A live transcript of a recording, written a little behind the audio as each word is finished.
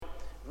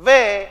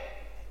ve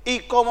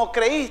y como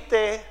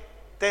creíste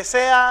te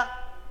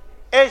sea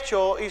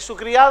hecho. Y su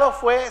criado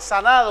fue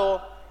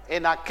sanado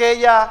en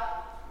aquella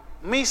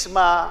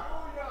misma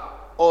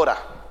hora.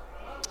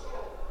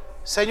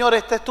 Señor,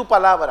 esta es tu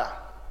palabra.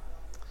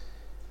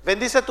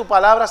 Bendice tu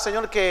palabra,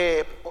 Señor,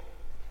 que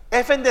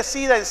es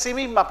bendecida en sí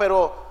misma,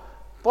 pero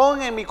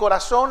pon en mi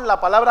corazón la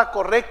palabra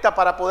correcta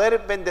para poder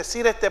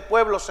bendecir este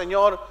pueblo,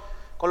 Señor,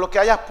 con lo que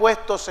hayas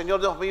puesto, Señor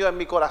Dios mío, en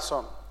mi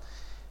corazón.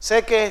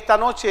 Sé que esta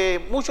noche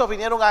muchos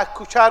vinieron a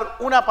escuchar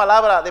una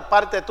palabra de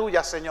parte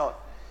tuya, Señor.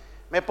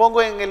 Me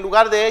pongo en el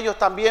lugar de ellos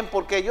también,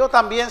 porque yo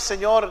también,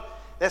 Señor,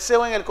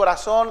 deseo en el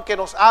corazón que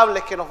nos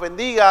hables, que nos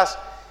bendigas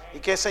y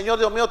que, Señor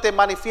Dios mío, te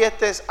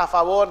manifiestes a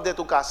favor de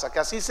tu casa. Que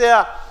así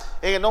sea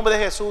en el nombre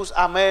de Jesús.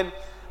 Amén,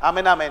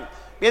 amén, amén.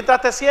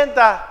 Mientras te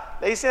sientas,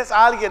 le dices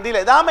a alguien,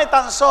 dile, dame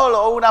tan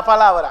solo una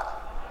palabra.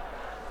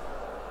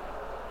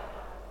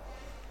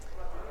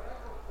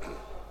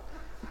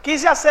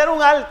 Quise hacer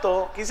un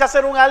alto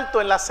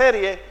en la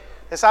serie.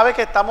 Usted sabe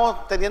que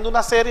estamos teniendo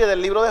una serie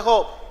del libro de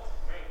Job.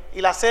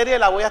 Y la serie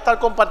la voy a estar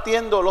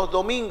compartiendo los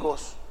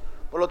domingos.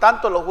 Por lo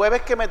tanto, los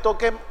jueves que me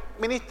toque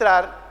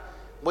ministrar,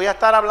 voy a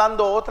estar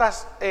hablando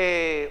otras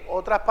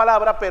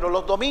palabras, pero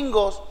los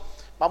domingos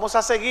vamos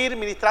a seguir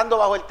ministrando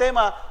bajo el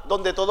tema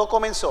donde todo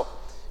comenzó.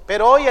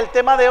 Pero hoy, el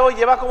tema de hoy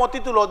lleva como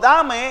título,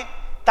 dame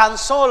tan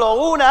solo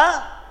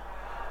una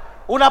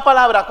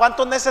palabra.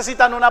 ¿Cuántos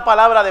necesitan una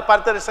palabra de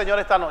parte del Señor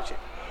esta noche?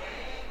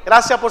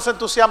 Gracias por su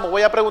entusiasmo.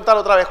 Voy a preguntar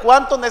otra vez,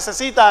 ¿cuántos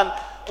necesitan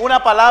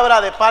una palabra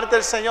de parte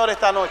del Señor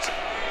esta noche?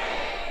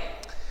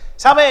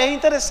 ¿Sabe? Es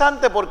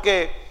interesante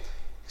porque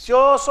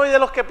yo soy de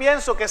los que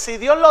pienso que si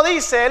Dios lo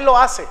dice, Él lo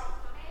hace.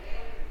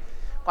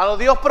 Cuando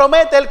Dios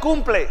promete, Él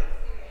cumple.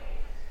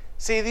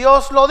 Si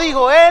Dios lo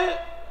dijo, Él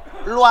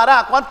lo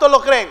hará. ¿Cuántos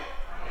lo creen?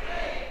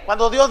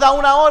 Cuando Dios da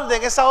una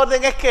orden, esa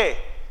orden es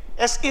 ¿qué?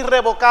 Es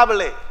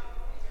irrevocable.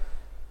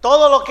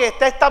 Todo lo que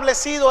está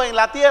establecido en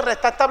la tierra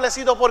está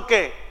establecido ¿por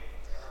qué?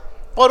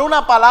 Por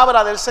una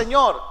palabra del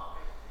Señor.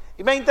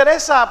 Y me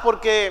interesa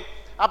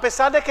porque a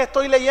pesar de que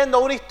estoy leyendo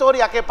una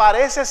historia que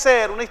parece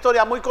ser una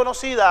historia muy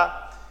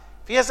conocida,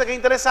 fíjense qué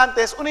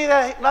interesante, es una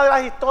de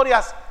las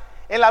historias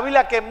en la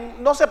Biblia que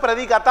no se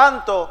predica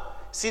tanto,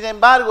 sin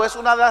embargo es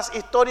una de las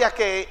historias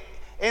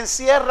que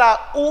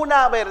encierra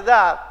una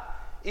verdad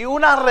y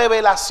una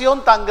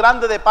revelación tan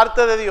grande de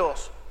parte de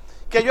Dios,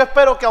 que yo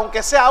espero que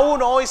aunque sea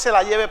uno hoy se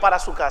la lleve para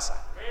su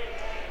casa.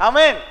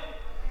 Amén.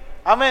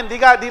 Amén.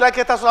 Dile al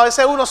que está a su lado,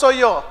 ese uno soy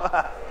yo.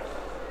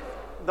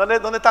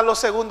 ¿Dónde están los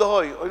segundos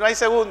hoy? Hoy no hay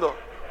segundos.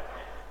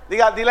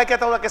 Dile al que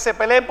está a su lado que se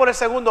peleen por el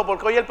segundo,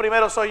 porque hoy el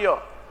primero soy yo.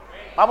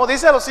 Vamos,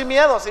 díselo sin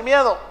miedo, sin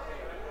miedo.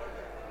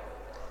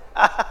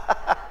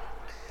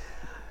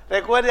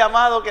 Recuerde,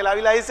 amado, que la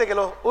Biblia dice que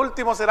los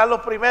últimos serán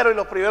los primeros y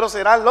los primeros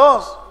serán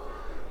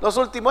los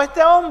últimos.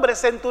 Este hombre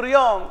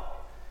centurión,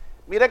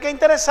 mire qué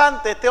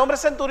interesante, este hombre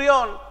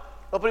centurión,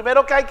 lo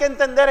primero que hay que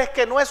entender es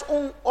que no es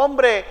un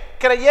hombre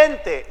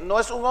creyente, no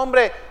es un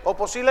hombre, o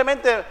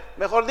posiblemente,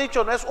 mejor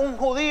dicho, no es un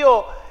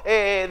judío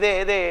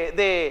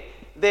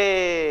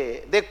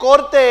de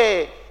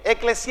corte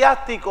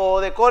eclesiástico o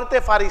de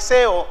corte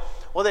fariseo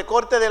o de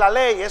corte de la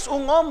ley. Es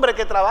un hombre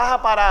que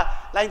trabaja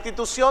para la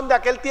institución de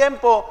aquel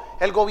tiempo,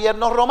 el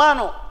gobierno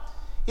romano.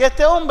 Y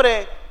este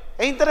hombre,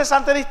 es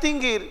interesante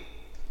distinguir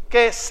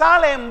que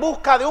sale en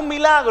busca de un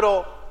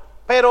milagro,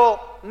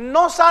 pero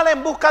no sale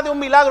en busca de un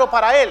milagro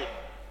para él.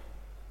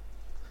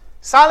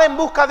 Sale en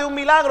busca de un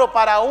milagro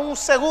para un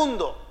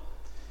segundo,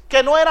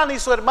 que no era ni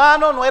su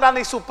hermano, no era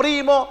ni su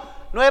primo,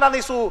 no era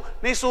ni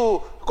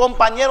su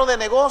compañero de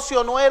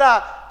negocio, no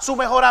era su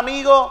mejor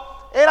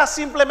amigo, era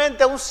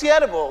simplemente un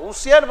siervo. Un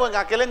siervo en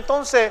aquel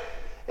entonces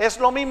es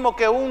lo mismo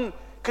que un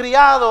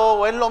criado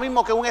o es lo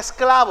mismo que un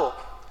esclavo.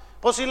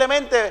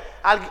 Posiblemente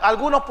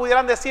algunos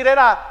pudieran decir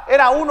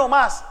era uno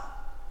más,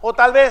 o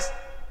tal vez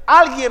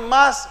alguien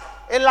más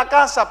en la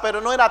casa, pero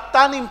no era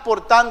tan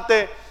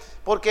importante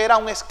porque era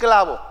un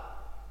esclavo.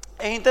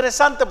 Es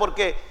interesante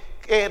porque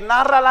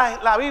narra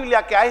la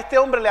Biblia que a este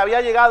hombre le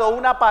había llegado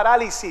una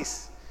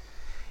parálisis.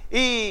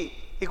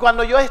 Y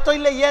cuando yo estoy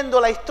leyendo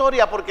la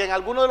historia, porque en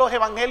algunos de los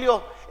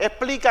evangelios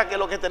explica que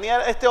lo que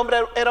tenía este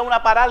hombre era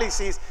una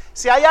parálisis.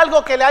 Si hay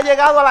algo que le ha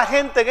llegado a la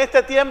gente en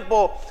este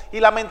tiempo, y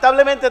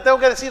lamentablemente tengo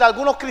que decir a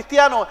algunos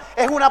cristianos,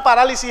 es una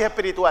parálisis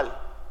espiritual.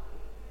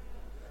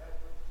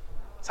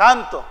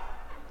 Santo.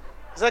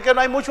 Sé que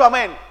no hay mucho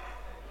amén,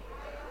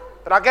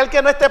 pero aquel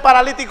que no esté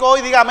paralítico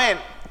hoy diga amén.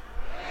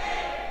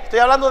 Estoy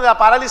hablando de la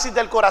parálisis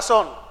del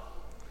corazón.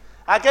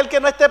 Aquel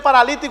que no esté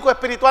paralítico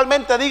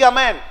espiritualmente diga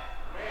amén.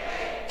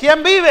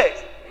 ¿Quién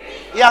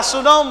vive? Y a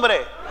su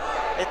nombre.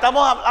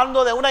 Estamos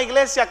hablando de una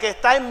iglesia que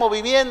está en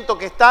movimiento,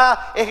 que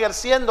está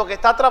ejerciendo, que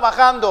está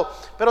trabajando.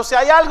 Pero si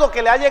hay algo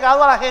que le ha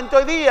llegado a la gente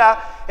hoy día,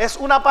 es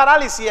una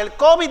parálisis. El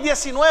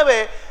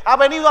COVID-19 ha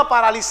venido a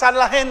paralizar a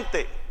la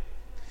gente.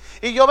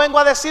 Y yo vengo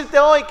a decirte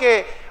hoy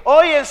que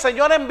hoy el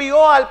Señor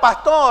envió al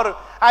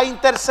pastor a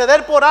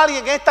interceder por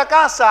alguien en esta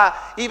casa.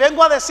 Y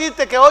vengo a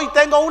decirte que hoy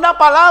tengo una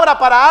palabra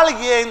para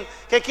alguien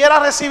que quiera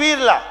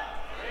recibirla.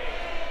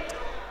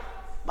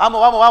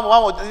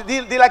 Vamos.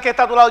 Dile al que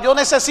está a tu lado, yo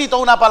necesito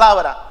una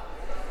palabra.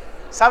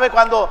 ¿Sabe?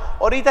 Cuando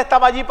ahorita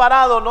estaba allí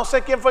parado, no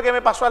sé quién fue que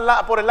me pasó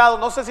por el lado,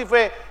 no sé si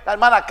fue la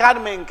hermana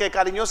Carmen, que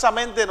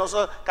cariñosamente,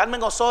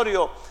 Carmen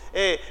Osorio,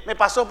 me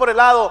pasó por el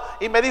lado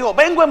y me dijo,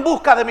 vengo en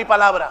busca de mi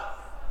palabra.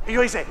 Y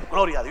yo hice,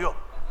 gloria a Dios.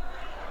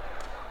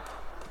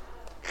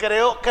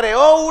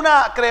 Creó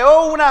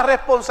una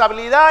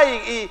responsabilidad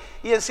y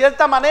en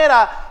cierta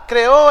manera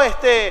creó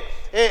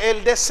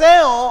el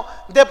deseo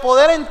de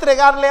poder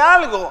entregarle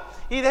algo.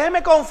 Y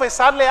déjeme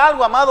confesarle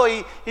algo, amado,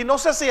 y no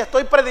sé si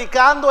estoy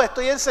predicando,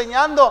 estoy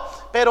enseñando,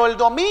 pero el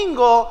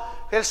domingo,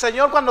 el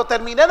Señor, cuando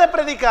terminé de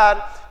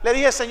predicar, le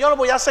dije, Señor,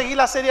 voy a seguir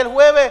la serie el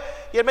jueves,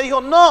 y Él me dijo,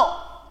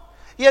 no.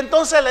 Y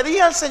entonces le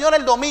dije al Señor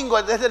el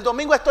domingo, desde el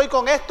domingo estoy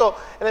con esto,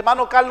 el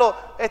hermano Carlos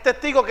es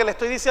testigo que le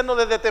estoy diciendo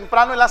desde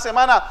temprano en la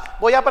semana,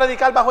 voy a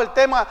predicar bajo el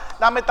tema,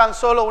 dame tan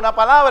solo una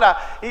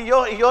palabra. Y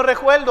yo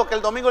recuerdo que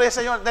el domingo le dije,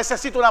 Señor,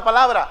 necesito una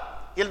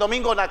palabra, y el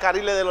domingo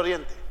Nacarile del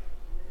Oriente.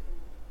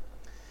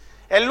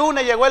 El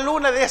lunes, llegó el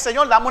lunes, dije,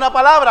 Señor, dame una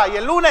palabra. Y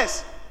el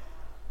lunes,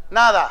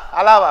 nada,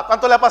 alaba.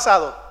 ¿Cuánto le ha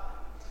pasado?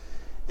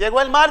 Llegó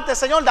el martes,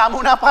 Señor, dame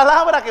una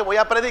palabra que voy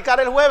a predicar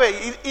el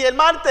jueves. Y el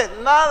martes,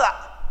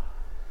 nada.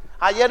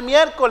 Ayer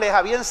miércoles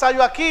había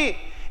ensayo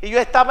aquí. Y yo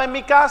estaba en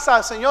mi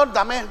casa, Señor,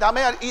 dame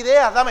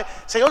ideas,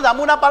 Señor,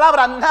 dame una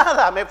palabra,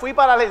 nada. Me fui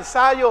para el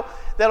ensayo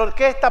de la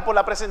orquesta por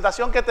la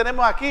presentación que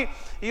tenemos aquí.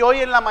 Y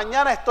hoy en la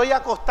mañana estoy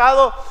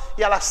acostado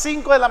y a las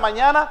 5 de la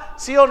mañana,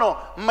 sí o no,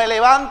 me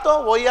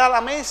levanto, voy a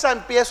la mesa,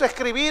 empiezo a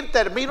escribir,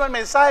 termino el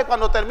mensaje.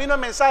 Cuando termino el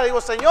mensaje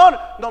digo, Señor,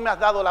 no me has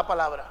dado la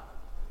palabra.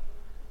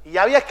 Y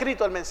ya había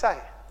escrito el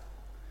mensaje.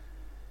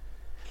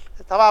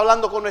 Estaba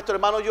hablando con nuestro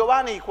hermano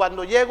Giovanni y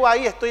cuando llego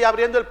ahí estoy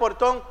abriendo el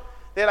portón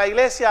de la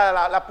iglesia,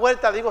 la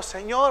puerta, digo,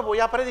 Señor, voy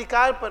a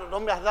predicar, pero no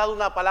me has dado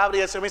una palabra.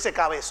 Y el Señor me dice,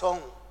 cabezón.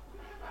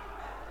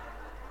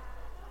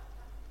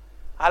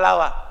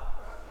 Alaba.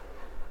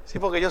 Sí,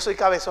 porque yo soy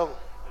cabezón.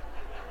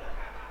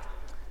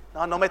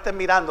 No me estén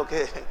mirando,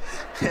 que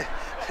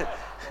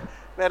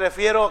me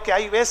refiero que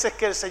hay veces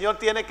que el Señor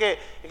tiene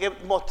que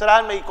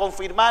mostrarme y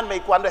confirmarme.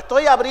 Y cuando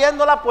estoy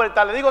abriendo la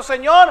puerta, le digo,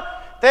 Señor,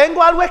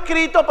 tengo algo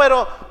escrito,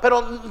 pero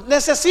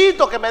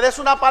necesito que me des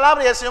una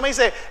palabra. Y el Señor me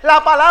dice,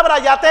 la palabra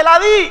ya te la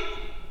di.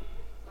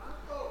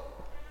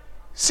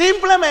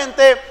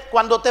 Simplemente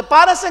cuando te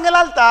pares en el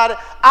altar,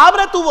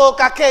 abre tu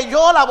boca que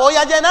yo la voy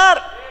a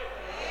llenar.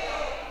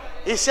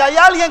 Y si hay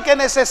alguien que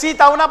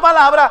necesita una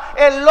palabra,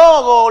 el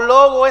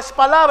logo es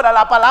palabra.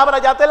 La palabra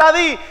ya te la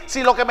di.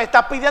 Si lo que me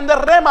estás pidiendo es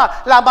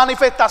rema, la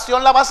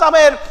manifestación la vas a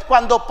ver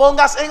cuando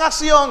pongas en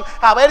acción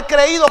haber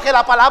creído que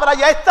la palabra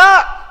ya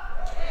está.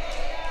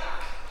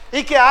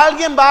 Y que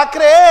alguien va a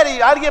creer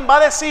y alguien va a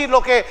decir lo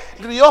que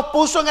Dios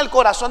puso en el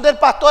corazón del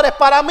pastor es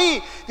para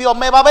mí. Dios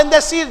me va a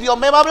bendecir, Dios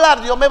me va a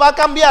hablar, Dios me va a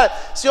cambiar.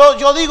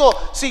 Yo digo,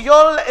 si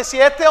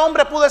este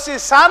hombre pudo decir,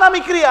 sana a mi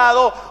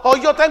criado,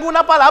 hoy yo tengo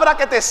una palabra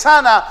que te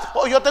sana,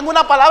 hoy yo tengo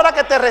una palabra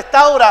que te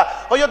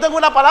restaura, hoy yo tengo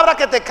una palabra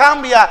que te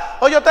cambia,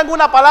 hoy yo tengo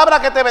una palabra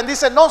que te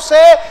bendice. No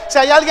sé si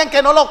hay alguien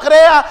que no lo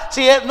crea,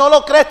 si no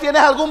lo crees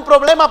tienes algún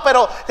problema,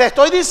 pero te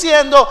estoy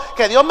diciendo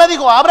que Dios me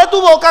dijo, abre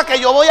tu boca que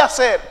yo voy a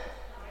hacer.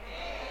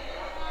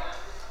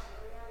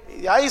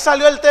 Y ahí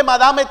salió el tema,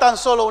 dame tan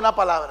solo una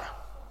palabra.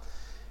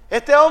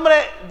 Este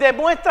hombre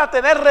demuestra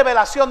tener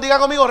revelación, diga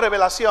conmigo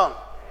revelación.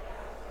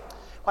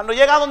 Cuando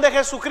llega donde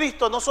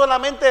Jesucristo, no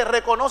solamente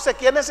reconoce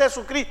quién es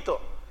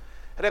Jesucristo,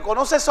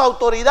 reconoce su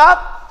autoridad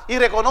y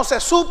reconoce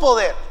su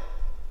poder.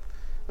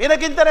 Mire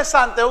qué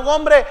interesante, un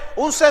hombre,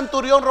 un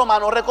centurión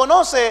romano,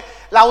 reconoce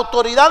la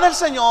autoridad del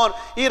Señor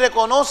y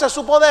reconoce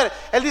su poder.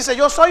 Él dice,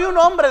 yo soy un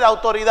hombre de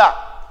autoridad.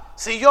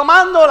 Si yo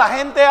mando, la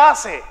gente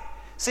hace.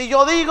 Si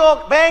yo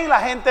digo, ven, la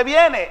gente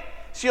viene.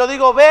 Si yo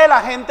digo, ve, la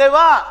gente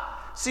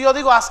va. Si yo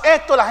digo, haz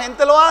esto, la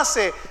gente lo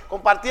hace.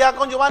 Compartía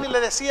con Giovanni y le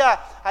decía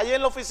allí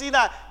en la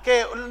oficina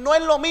que no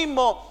es lo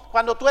mismo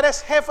cuando tú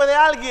eres jefe de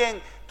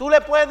alguien. Tú le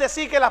puedes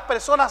decir que las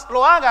personas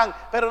lo hagan,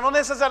 pero no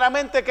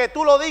necesariamente que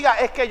tú lo digas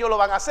es que ellos lo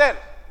van a hacer.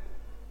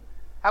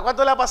 ¿A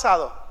cuánto le ha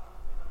pasado?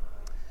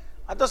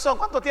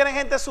 ¿Cuántos tienen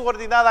gente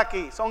subordinada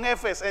aquí? Son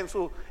jefes en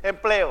su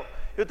empleo.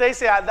 Y usted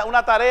dice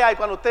una tarea y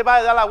cuando usted va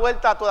a dar la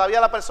vuelta todavía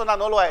la persona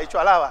no lo ha hecho,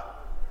 alaba.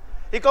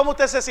 ¿Y cómo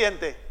usted se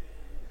siente?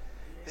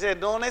 Dice,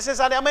 no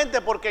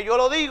necesariamente porque yo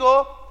lo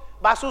digo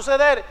va a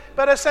suceder.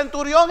 Pero el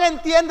centurión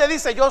entiende,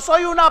 dice, yo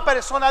soy una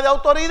persona de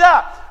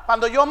autoridad.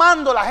 Cuando yo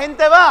mando la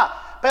gente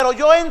va. Pero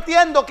yo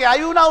entiendo que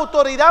hay una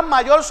autoridad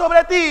mayor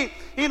sobre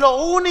ti. Y lo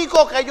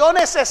único que yo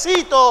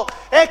necesito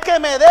es que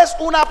me des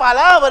una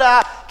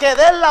palabra, que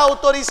des la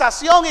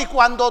autorización. Y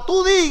cuando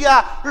tú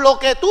digas, lo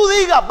que tú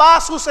digas va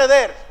a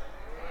suceder.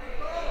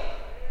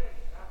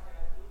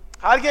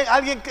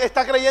 ¿Alguien que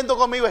está creyendo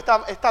conmigo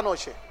esta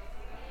noche?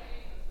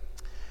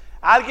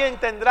 Alguien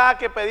tendrá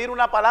que pedir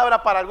una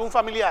palabra para algún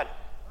familiar,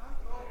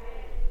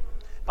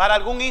 para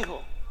algún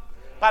hijo,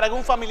 para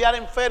algún familiar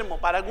enfermo,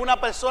 para alguna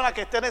persona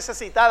que esté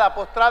necesitada,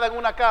 postrada en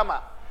una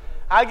cama.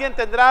 Alguien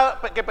tendrá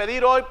que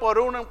pedir hoy por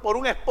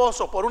un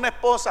esposo, por una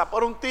esposa,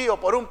 por un tío,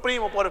 por un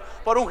primo,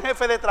 por un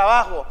jefe de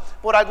trabajo,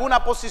 por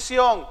alguna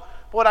posición,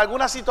 por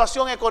alguna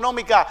situación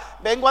económica,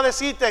 vengo a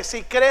decirte,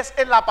 si crees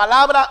en la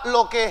palabra,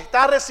 lo que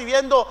estás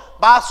recibiendo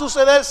va a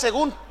suceder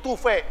según tu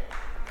fe.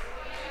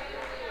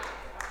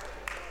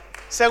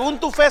 Según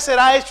tu fe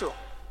será hecho.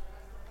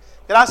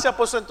 Gracias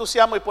por su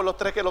entusiasmo y por los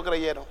 3 que lo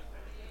creyeron.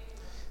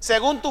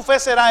 Según tu fe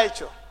será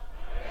hecho.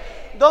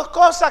 2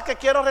 cosas que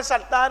quiero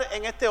resaltar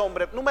en este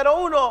hombre. Número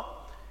 1,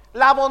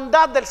 la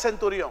bondad del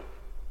centurión.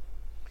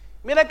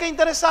 Mira qué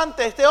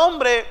interesante, este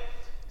hombre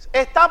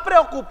está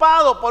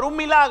preocupado por un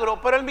milagro,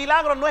 pero el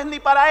milagro no es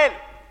ni para él.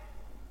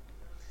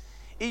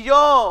 Y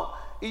yo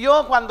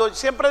cuando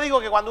siempre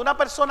digo que cuando una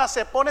persona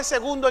se pone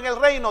segundo en el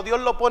reino, Dios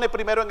lo pone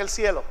primero en el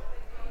cielo.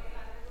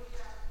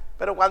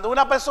 Pero cuando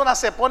una persona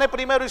se pone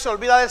primero y se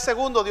olvida del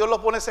segundo, Dios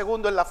lo pone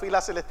segundo en la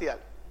fila celestial.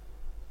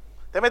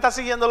 ¿Usted me está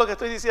siguiendo lo que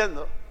estoy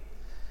diciendo?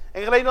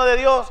 En el reino de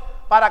Dios,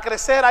 para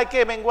crecer hay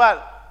que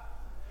menguar.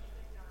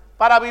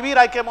 Para vivir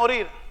hay que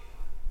morir.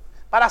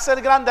 Para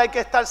ser grande hay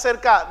que estar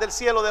cerca del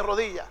cielo de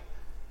rodillas.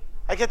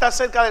 Hay que estar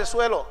cerca del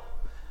suelo.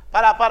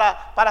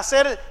 Para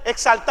ser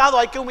exaltado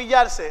hay que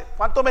humillarse.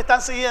 ¿Cuántos me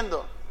están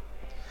siguiendo?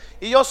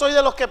 Y yo soy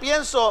de los que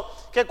pienso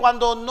que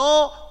cuando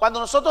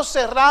nosotros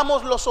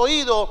cerramos los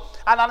oídos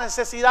a la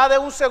necesidad de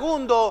un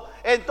segundo,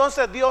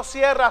 entonces Dios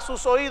cierra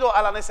sus oídos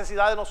a la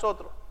necesidad de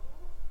nosotros.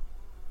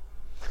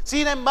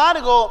 Sin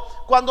embargo,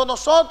 cuando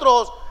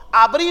nosotros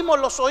abrimos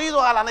los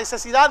oídos a la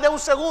necesidad de un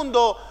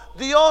segundo,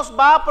 Dios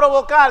va a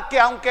provocar que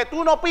aunque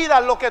tú no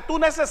pidas, lo que tú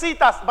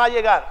necesitas va a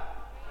llegar.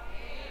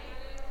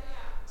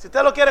 Si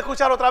usted lo quiere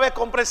escuchar otra vez,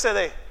 compre el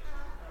CD,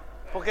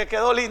 porque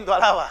quedó lindo,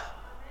 alaba.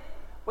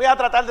 Voy a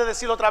tratar de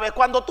decirlo otra vez.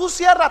 Cuando tú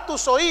cierras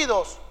tus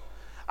oídos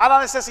a la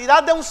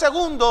necesidad de un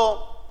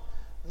segundo,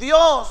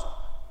 Dios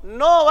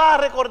no va a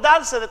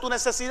recordarse de tu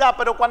necesidad.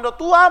 Pero cuando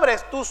tú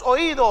abres tus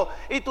oídos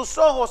y tus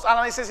ojos a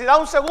la necesidad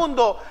de un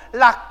segundo,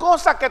 las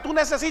cosas que tú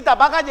necesitas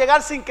van a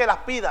llegar sin que las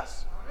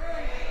pidas.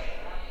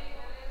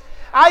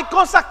 Hay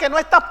cosas que no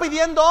estás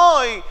pidiendo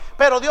hoy,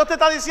 pero Dios te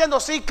está diciendo,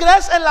 si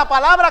crees en la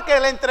palabra que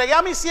le entregué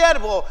a mi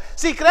siervo,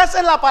 si crees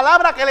en la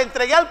palabra que le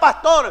entregué al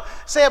pastor,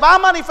 se va a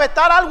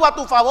manifestar algo a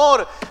tu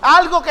favor.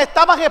 Algo que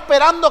estabas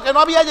esperando que no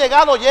había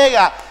llegado,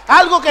 llega.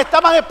 Algo que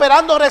estabas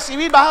esperando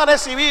recibir, vas a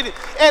recibir.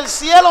 El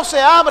cielo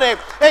se abre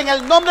en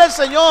el nombre del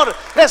Señor.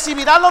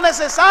 Recibirás lo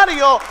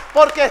necesario,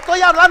 porque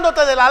estoy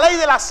hablándote de la ley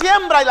de la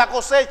siembra y la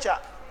cosecha.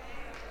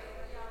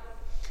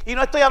 Y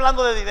no estoy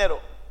hablando de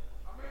dinero.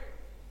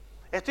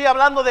 Estoy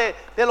hablando de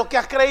lo que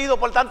has creído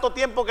por tanto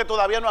tiempo que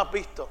todavía no has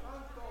visto.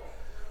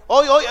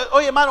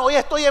 Hoy, hermano, hoy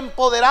estoy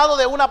empoderado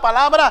de una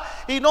palabra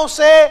y no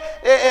sé,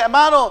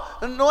 hermano,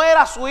 no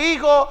era su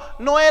hijo,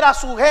 no era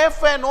su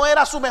jefe, no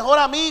era su mejor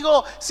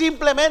amigo,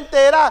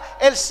 simplemente era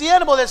el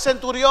siervo del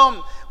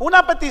centurión.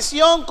 Una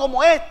petición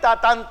como esta,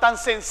 tan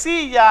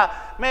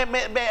sencilla,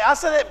 me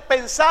hace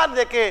pensar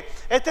de que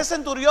este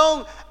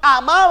centurión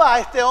amaba a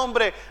este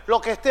hombre.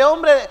 Lo que este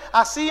hombre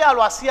hacía,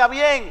 lo hacía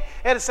bien.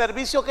 El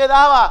servicio que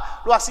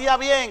daba, lo hacía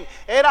bien.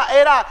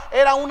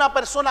 Era una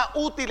persona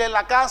útil en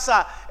la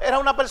casa. Era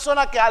una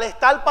persona que al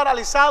estar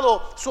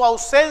paralizado, su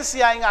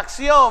ausencia en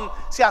acción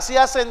se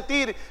hacía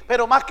sentir.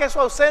 Pero más que su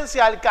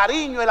ausencia, el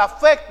cariño, el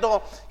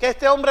afecto que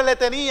este hombre le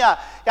tenía.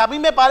 Y a mí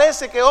me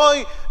parece que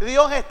hoy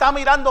Dios está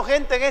mirando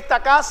gente en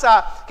esta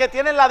casa que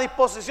tienen la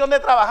disposición de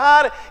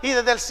trabajar, y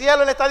desde el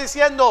cielo Él está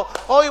diciendo,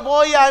 hoy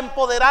voy a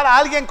empoderar a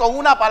alguien con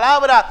una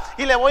palabra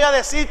y le voy a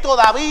decir,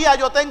 todavía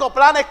yo tengo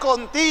planes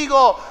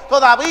contigo,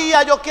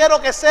 todavía yo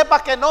quiero que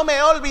sepas que no me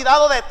he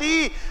olvidado de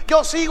ti.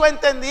 Yo sigo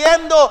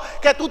entendiendo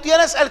que tú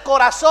tienes el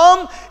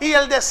corazón y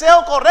el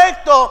deseo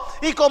correcto,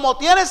 y como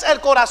tienes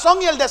el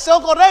corazón y el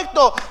deseo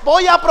correcto,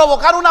 voy a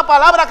provocar una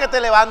palabra que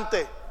te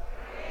levante.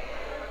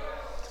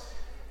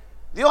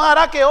 Dios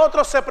hará que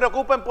otros se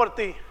preocupen por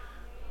ti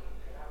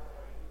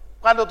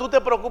cuando tú te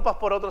preocupas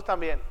por otros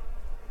también.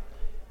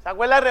 ¿Se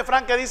acuerda el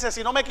refrán que dice,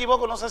 si no me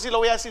equivoco, no sé si lo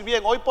voy a decir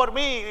bien, hoy por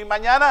mí y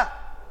mañana?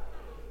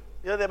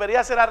 Yo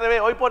debería ser al revés,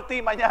 hoy por ti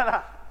y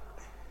mañana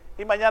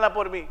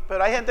por mí.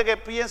 Pero hay gente que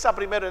piensa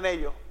primero en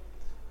ello.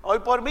 Hoy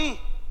por mí,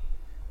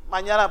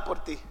 mañana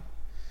por ti.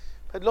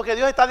 Pues lo que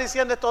Dios está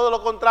diciendo es todo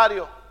lo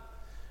contrario.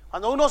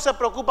 Cuando uno se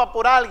preocupa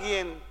por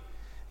alguien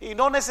y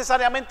no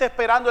necesariamente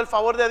esperando el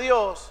favor de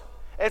Dios,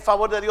 el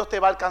favor de Dios te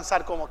va a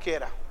alcanzar como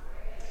quiera.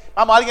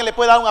 Vamos, alguien le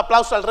puede dar un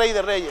aplauso al Rey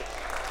de Reyes.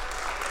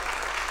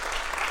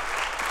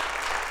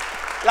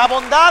 La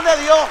bondad de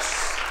Dios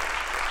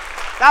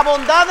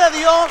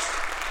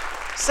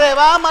se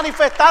va a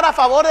manifestar a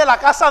favor de la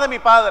casa de mi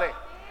Padre.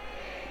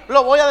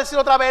 Lo voy a decir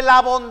otra vez,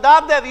 la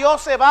bondad de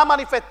Dios se va a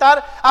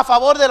manifestar a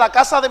favor de la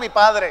casa de mi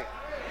Padre.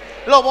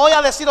 Lo voy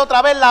a decir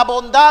otra vez, la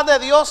bondad de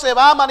Dios se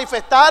va a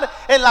manifestar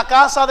en la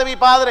casa de mi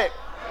Padre.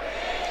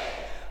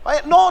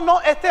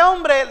 No, este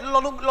hombre,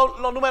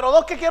 lo número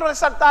 2 que quiero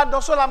resaltar,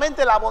 no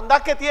solamente la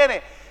bondad que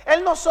tiene,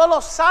 él no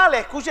solo sale,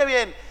 escuche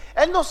bien,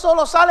 él no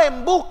solo sale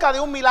en busca de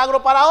un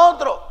milagro para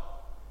otro,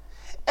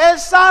 él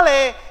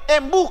sale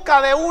en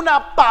busca de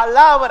una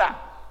palabra.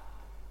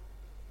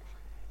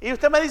 Y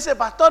usted me dice,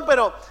 pastor,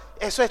 pero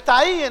eso está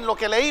ahí en lo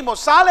que leímos,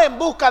 sale en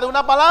busca de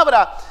una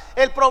palabra.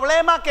 El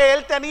problema que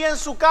él tenía en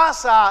su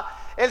casa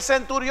el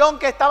centurión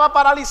que estaba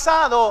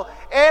paralizado,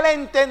 él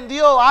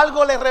entendió,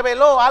 algo le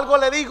reveló, algo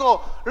le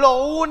dijo: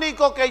 lo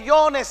único que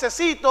yo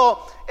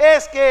necesito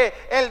es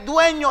que el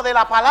dueño de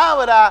la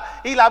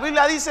palabra, y la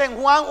Biblia dice en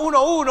Juan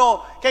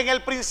 1:1 que en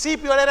el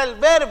principio él era el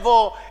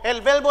verbo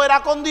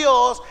era con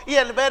Dios y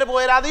el verbo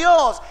era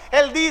Dios.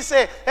 Él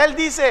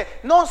dice,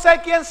 no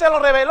sé quién se lo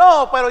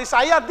reveló, pero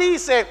Isaías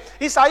dice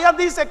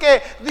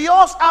que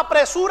Dios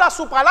apresura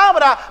su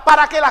palabra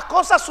para que las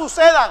cosas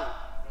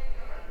sucedan.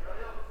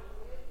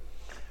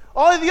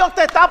 Hoy Dios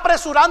te está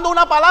apresurando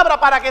una palabra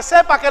para que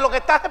sepas que lo que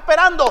estás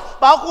esperando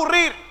va a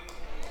ocurrir.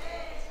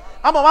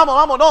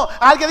 Vamos, no.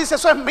 Alguien dice: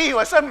 eso es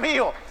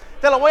mío.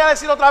 Te lo voy a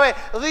decir otra vez.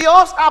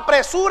 Dios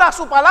apresura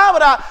su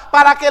palabra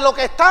para que lo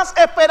que estás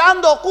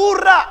esperando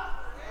ocurra.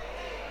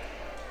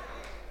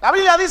 La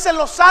Biblia dice en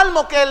los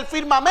Salmos que el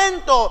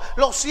firmamento,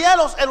 los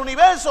cielos, el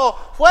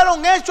universo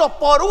fueron hechos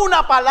por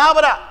una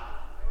palabra.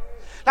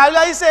 La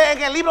Biblia dice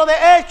en el libro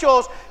de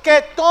Hechos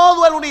que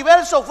todo el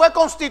universo fue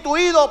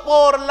constituido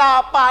por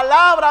la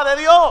palabra de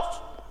Dios.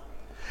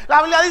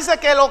 La Biblia dice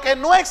que lo que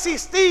no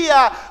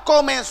existía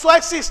comenzó a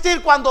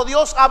existir cuando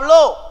Dios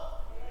habló.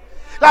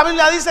 La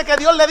Biblia dice que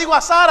Dios le dijo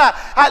a Sara: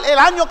 el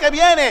año que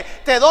viene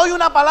te doy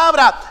una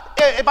palabra,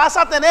 vas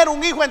a tener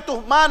un hijo en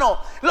tus manos.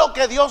 Lo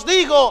que Dios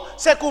dijo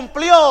se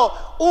cumplió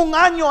un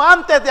año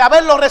antes de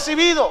haberlo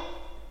recibido.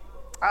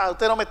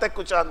 Usted no me está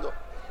escuchando.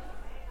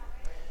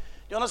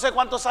 Yo no sé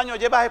cuántos años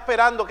llevas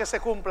esperando que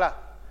se cumpla,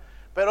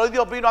 pero hoy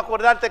Dios vino a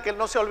acordarte que Él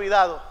no se ha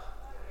olvidado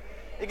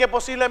y que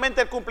posiblemente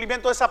el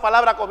cumplimiento de esa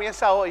palabra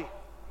comienza hoy.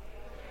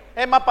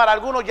 Es más, para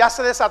algunos ya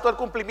se desató el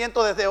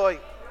cumplimiento desde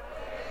hoy.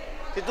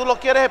 Si tú lo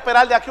quieres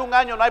esperar de aquí a un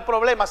año, no hay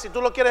problema. Si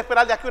tú lo quieres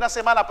esperar de aquí a una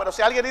semana, pero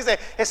si alguien dice: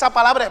 esa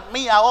palabra es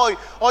mía hoy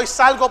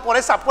salgo por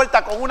esa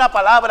puerta con una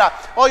palabra,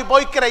 hoy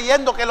voy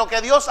creyendo que lo que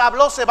Dios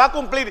habló se va a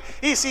cumplir,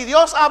 y si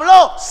Dios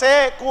habló,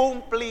 se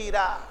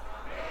cumplirá.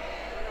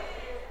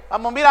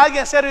 Vamos, mira a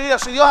alguien serio y dile: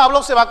 si Dios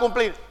habló, se va a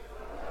cumplir.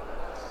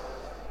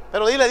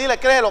 Pero dile,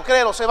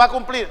 créelo, se va a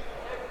cumplir.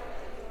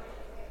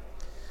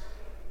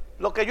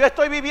 Lo que yo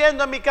estoy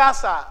viviendo en mi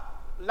casa,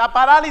 la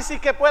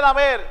parálisis que pueda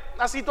haber,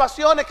 las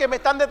situaciones que me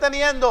están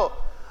deteniendo,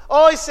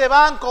 hoy se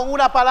van con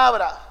una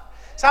palabra.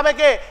 ¿Sabe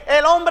qué?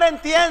 El hombre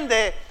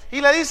entiende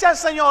y le dice al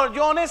Señor: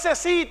 yo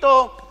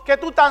necesito que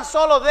tú tan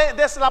solo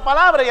des la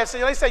palabra. Y el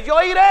Señor dice: yo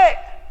iré.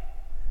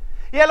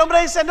 Y el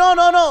hombre dice: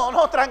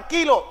 no,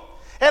 tranquilo.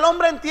 El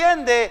hombre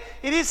entiende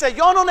y dice: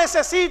 yo no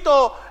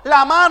necesito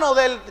la mano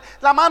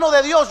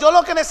de Dios, yo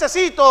lo que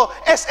necesito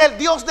es el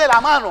Dios de la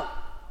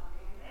mano.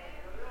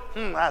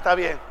 Está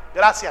bien,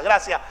 gracias.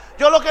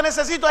 Yo lo que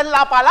necesito es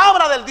la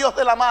palabra del Dios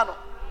de la mano.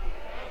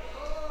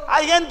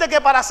 Hay gente que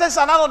para ser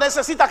sanado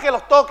necesita que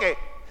los toque.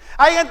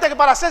 Hay gente que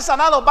para ser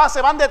sanado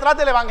se van detrás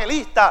del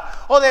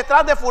evangelista o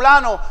detrás de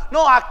fulano.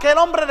 No, aquel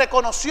hombre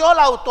reconoció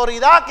la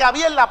autoridad que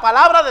había en la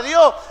palabra de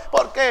Dios,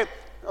 porque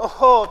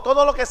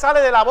todo lo que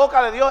sale de la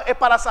boca de Dios es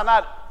para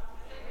sanar.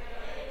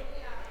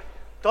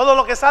 Todo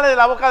lo que sale de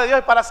la boca de Dios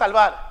es para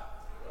salvar.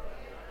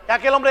 Y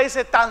aquel hombre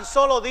dice: tan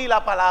solo di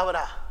la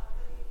palabra.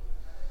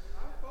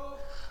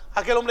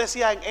 Aquel hombre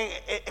decía: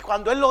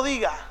 cuando Él lo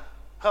diga,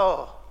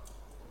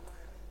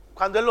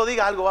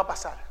 algo va a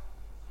pasar.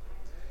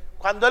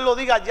 Cuando Él lo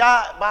diga,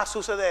 ya va a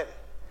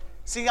suceder.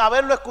 Sin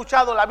haberlo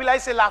escuchado, la Biblia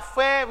dice: la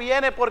fe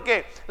viene ¿por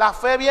qué? La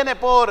fe viene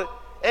por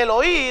el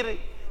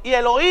oír, y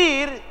el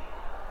oír,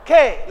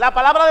 ¿qué? La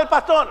palabra del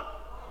pastor.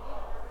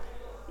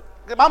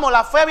 Vamos,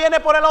 la fe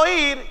viene por el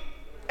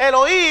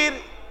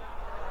oír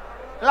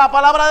la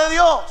palabra de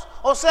Dios.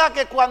 O sea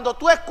que cuando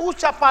tú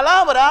escuchas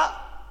palabra,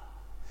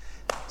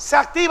 se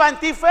activa en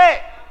ti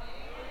fe.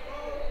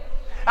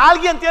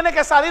 Alguien tiene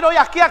que salir hoy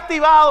aquí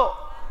activado.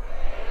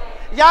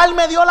 Ya Él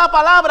me dio la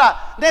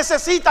palabra.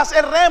 Necesitas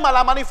el rema,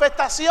 la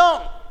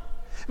manifestación.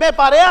 Me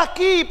paré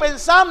aquí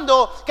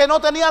pensando que no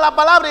tenía la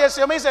palabra, y el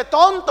Señor me dice: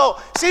 tonto,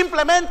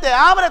 simplemente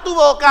abre tu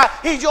boca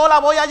y yo la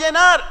voy a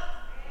llenar.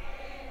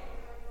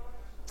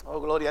 Oh,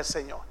 gloria al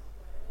Señor.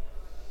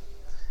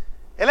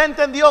 Él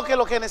entendió que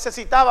lo que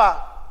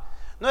necesitaba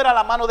no era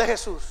la mano de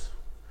Jesús,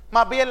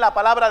 más bien la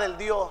palabra del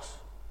Dios,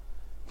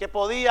 que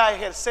podía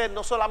ejercer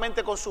no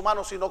solamente con su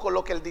mano, sino con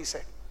lo que Él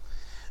dice.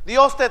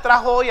 Dios te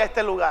trajo hoy a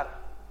este lugar.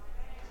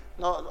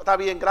 No, está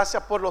bien,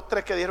 gracias por los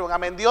 3 que dijeron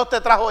amén. Dios te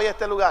trajo hoy a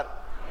este lugar.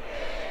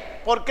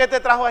 ¿Por qué te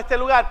trajo a este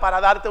lugar?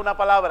 Para darte una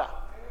palabra.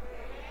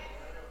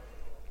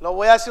 Lo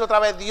voy a decir otra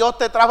vez: Dios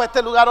te trajo a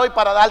este lugar hoy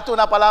para darte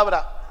una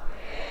palabra.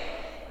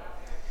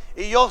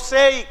 Y yo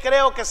sé y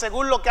creo que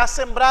según lo que has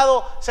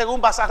sembrado, según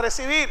vas a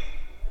recibir.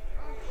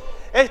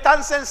 Es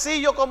tan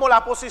sencillo como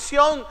la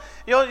posición.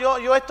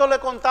 Yo esto lo he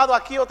contado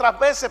aquí otras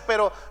veces,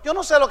 pero yo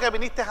no sé lo que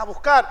viniste a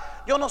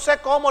buscar. Yo no sé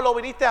cómo lo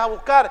viniste a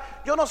buscar.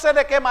 Yo no sé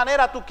de qué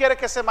manera tú quieres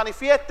que se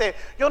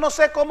manifieste. Yo no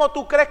sé cómo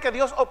tú crees que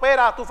Dios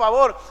opera a tu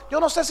favor. Yo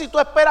no sé si tú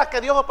esperas que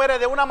Dios opere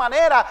de una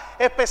manera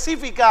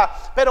específica.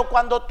 Pero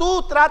cuando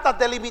tú tratas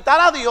de limitar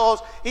a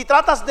Dios y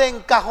tratas de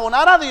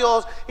encajonar a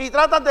Dios y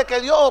tratas de que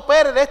Dios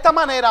opere de esta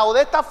manera o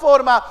de esta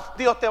forma,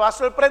 Dios te va a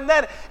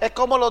sorprender. Es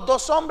como los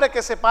 2 hombres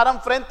que se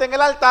paran frente en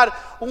el altar,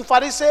 un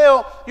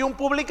fariseo y un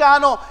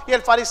publicano, y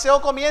el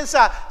fariseo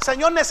comienza: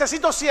 Señor,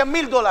 necesito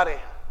 $100,000.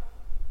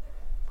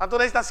 ¿Cuánto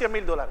necesitan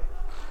 $100,000?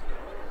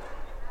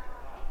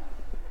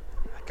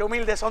 Qué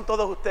humildes son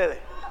todos ustedes.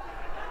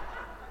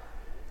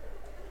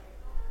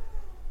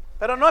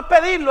 Pero no es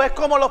pedirlo, es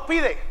como los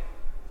pide.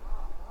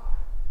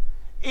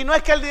 Y no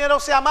es que el dinero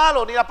sea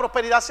malo, ni la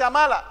prosperidad sea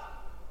mala.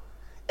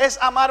 Es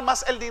amar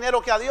más el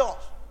dinero que a Dios.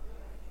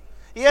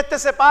 Y este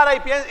se para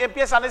y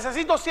empieza: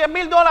 necesito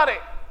 $100,000.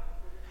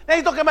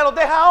 Necesito que me los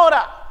dejes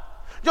ahora.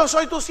 Yo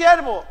soy tu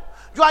siervo.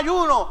 Yo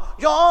ayuno,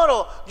 yo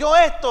oro, yo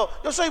esto,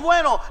 yo soy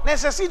bueno.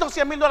 Necesito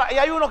 $100,000. Y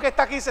hay uno que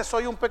está aquí y dice: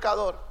 soy un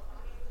pecador.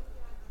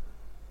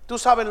 Tú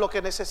sabes lo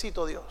que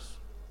necesito, Dios.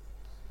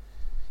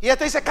 Y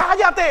este dice: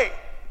 cállate.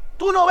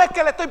 Tú no ves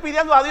que le estoy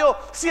pidiendo a Dios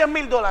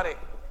 $100,000.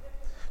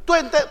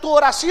 Tu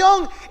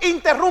oración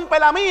interrumpe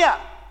la mía.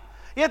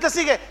 Y este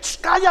sigue: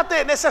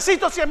 cállate,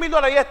 necesito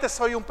 $100,000. Y este: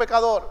 soy un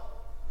pecador.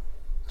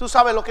 Tú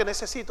sabes lo que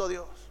necesito,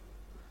 Dios.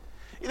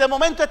 Y de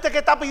momento este que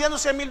está pidiendo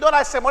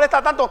 $100,000 se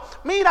molesta tanto: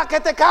 mira, que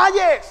te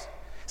calles.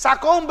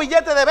 Sacó un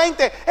billete de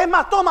 20. Es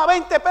más, toma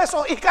 20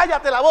 pesos y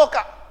cállate la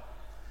boca.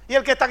 Y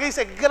el que está aquí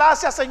dice: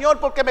 gracias, Señor,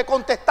 porque me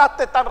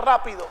contestaste tan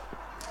rápido.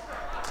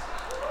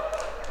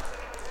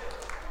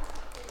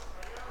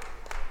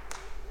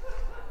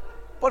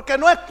 Porque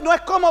no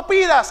es como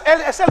pidas,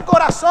 es el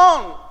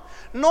corazón.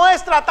 No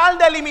es tratar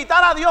de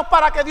limitar a Dios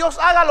para que Dios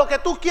haga lo que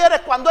tú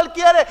quieres, cuando Él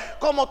quiere,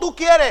 como tú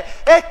quieres.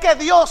 Es que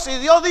Dios, si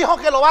Dios dijo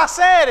que lo va a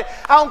hacer,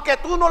 aunque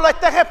tú no lo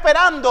estés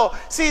esperando,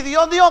 si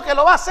Dios dijo que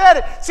lo va a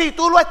hacer, si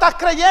tú lo estás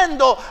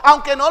creyendo,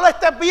 aunque no lo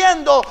estés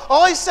viendo,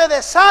 hoy se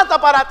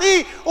desata para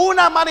ti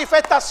una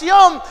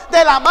manifestación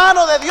de la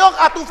mano de Dios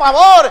a tu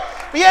favor.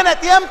 Viene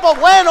tiempo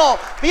bueno,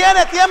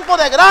 viene tiempo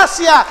de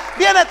gracia,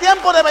 viene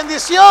tiempo de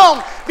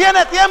bendición,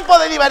 viene tiempo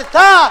de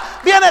libertad,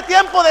 viene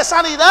tiempo de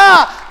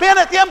sanidad,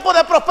 viene tiempo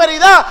de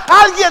prosperidad.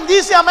 Alguien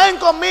dice amén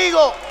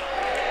conmigo.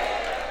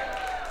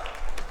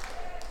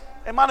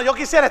 Hermano, yo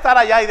quisiera estar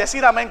allá y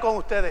decir amén con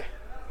ustedes.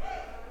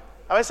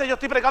 A veces yo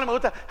estoy predicando y me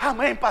gusta: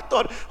 amén,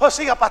 pastor. Oh,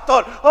 siga,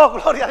 pastor. Oh,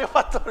 gloria a Dios,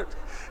 pastor.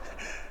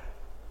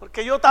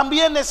 Porque yo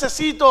también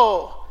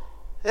necesito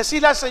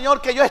decirle al Señor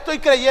que yo estoy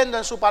creyendo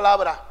en su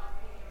palabra.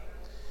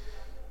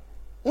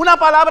 Una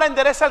palabra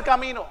endereza el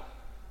camino.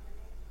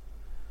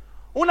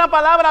 Una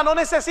palabra no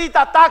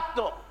necesita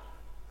tacto,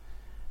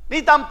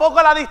 ni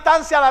tampoco la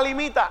distancia la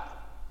limita.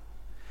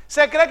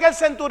 Se cree que el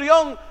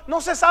centurión, no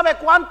se sabe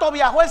cuánto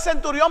viajó el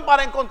centurión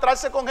para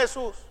encontrarse con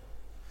Jesús.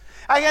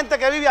 Hay gente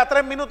que vive a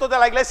 3 minutos de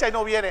la iglesia y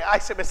no viene. Ay,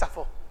 se me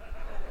zafó.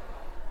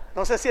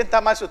 No se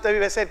sienta mal si usted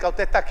vive cerca,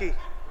 usted está aquí.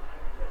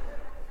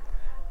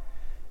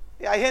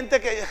 Y hay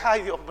gente que,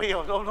 ay, Dios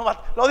mío, no,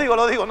 lo digo,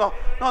 no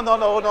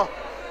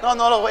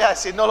lo voy a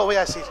decir,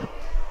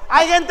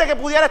 Hay gente que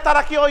pudiera estar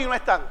aquí hoy y no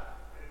están.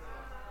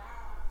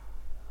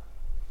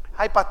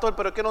 Ay, pastor,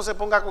 pero es que no se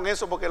ponga con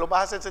eso porque los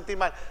vas a hacer sentir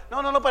mal.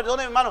 No,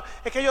 perdone, hermano.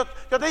 Es que yo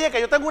te dije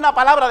que yo tengo una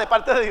palabra de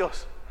parte de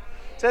Dios.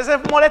 Si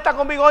usted se molesta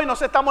conmigo hoy, no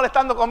se está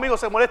molestando conmigo,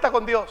 se molesta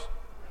con Dios.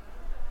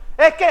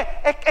 Es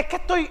que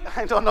estoy...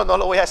 No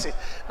lo voy a decir.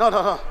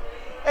 No.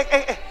 Es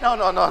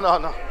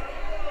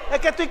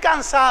que estoy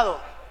cansado.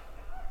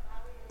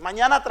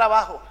 Mañana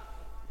trabajo.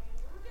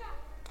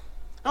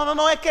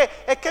 No, es que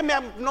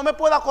no me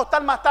puedo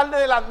acostar más tarde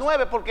de las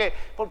 9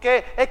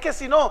 porque es que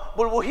si no,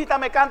 burbujita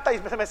me canta y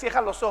se me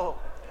cierran los ojos.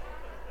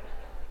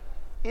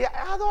 Y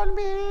a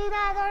dormir,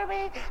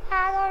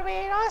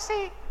 oh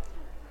sí.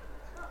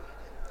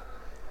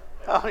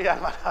 Oh, mi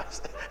hermano,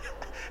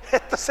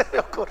 esto se me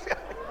ocurrió.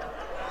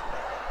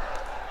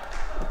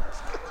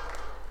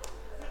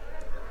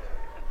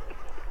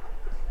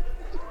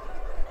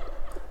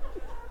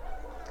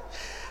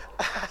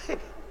 Ay,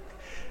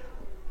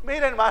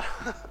 mira, hermano.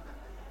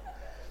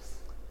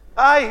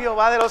 Ay,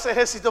 Jehová de los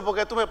ejércitos, ¿por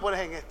qué tú me pones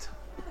en esto?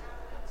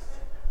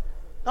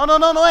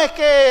 No, es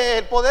que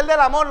el poder del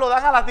amor lo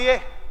dan a las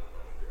 10.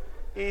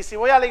 Y si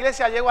voy a la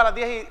iglesia llego a las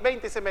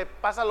 10:20 y se me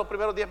pasan los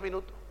primeros 10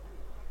 minutos.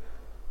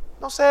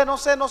 No sé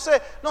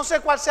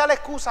cuál sea la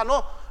excusa.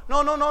 No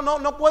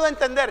puedo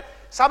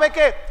entender. ¿Sabe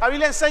qué? La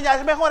Biblia enseña: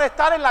 es mejor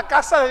estar en la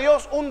casa de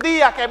Dios un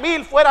día que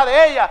 1000 fuera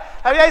de ella.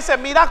 La Biblia dice: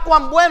 mirad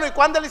cuán bueno y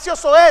cuán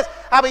delicioso es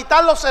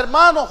habitar los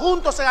hermanos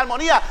juntos en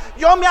armonía.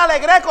 Yo me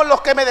alegré con los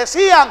que me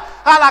decían: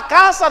 a la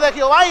casa de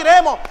Jehová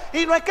iremos.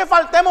 Y no es que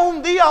faltemos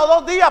un día o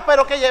 2 días,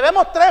 pero que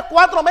llevemos 3,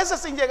 4 meses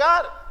sin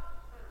llegar.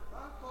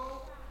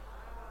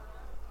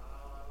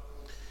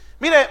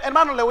 Mire,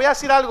 hermano, le voy a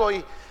decir algo.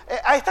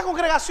 A esta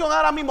congregación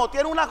ahora mismo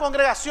tiene una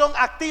congregación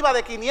activa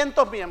de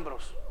 500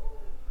 miembros.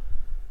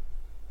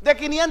 De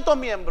 500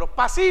 miembros,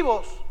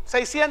 pasivos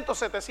 600,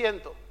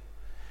 700.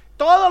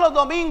 Todos los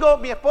domingos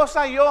mi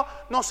esposa y yo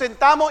nos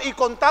sentamos y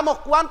contamos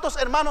cuántos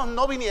hermanos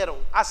no vinieron.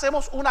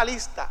 Hacemos una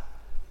lista.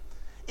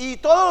 Y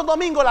todos los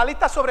domingos la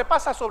lista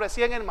sobrepasa sobre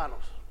 100 hermanos.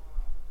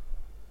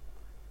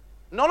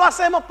 No lo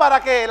hacemos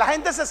para que la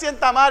gente se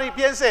sienta mal y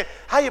piense: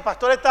 ay, el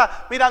pastor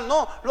está... Mira,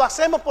 no, lo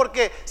hacemos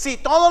porque si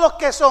todos los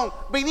que son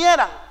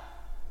vinieran,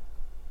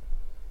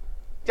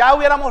 ya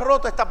hubiéramos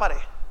roto esta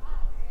pared.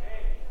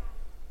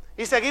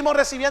 Y seguimos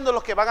recibiendo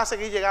los que van a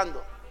seguir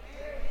llegando.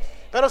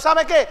 Pero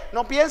 ¿sabe qué?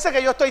 No piense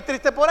que yo estoy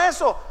triste por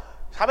eso.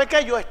 ¿Sabe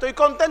qué? Yo estoy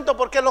contento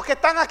porque los que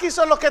están aquí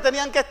son los que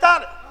tenían que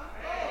estar.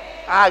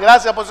 Ah,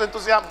 gracias por su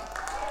entusiasmo.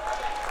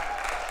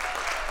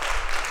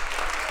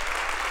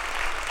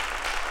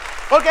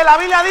 Porque la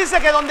Biblia dice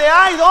que donde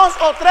hay 2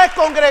 o 3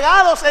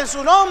 congregados en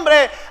su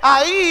nombre,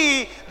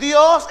 ahí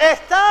Dios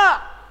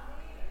está.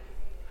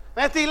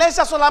 En esta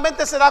iglesia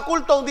solamente se da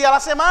culto un día a la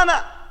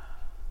semana,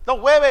 los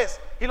jueves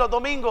y los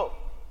domingos.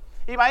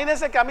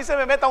 Imagínense que a mí se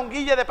me meta un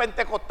guille de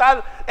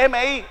pentecostal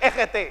MI,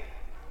 EGT.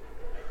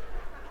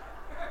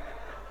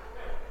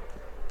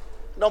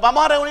 Nos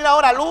vamos a reunir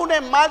ahora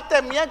lunes,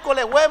 martes,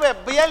 miércoles, jueves,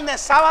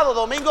 viernes, sábado,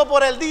 domingo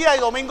por el día y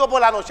domingo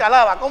por la noche.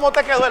 Alaba, ¿cómo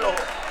te quedó el ojo?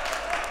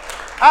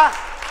 ¿Ah?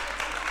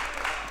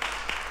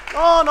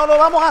 No, no lo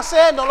vamos a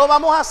hacer, no lo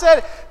vamos a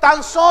hacer.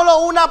 Tan solo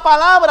una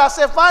palabra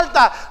hace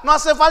falta. No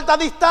hace falta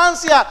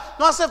distancia,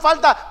 no hace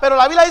falta. Pero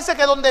la Biblia dice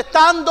que donde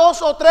están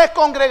 2 o 3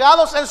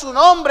 congregados en su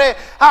nombre,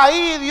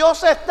 ahí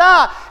Dios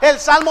está.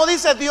 El Salmo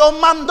dice, Dios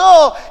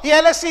mandó y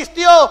Él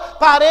existió.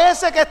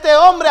 Parece que este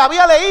hombre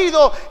había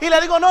leído y le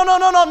digo,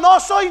 no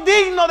soy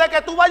digno de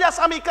que tú vayas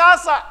a mi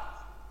casa.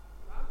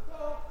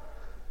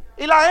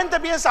 Y la gente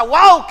piensa,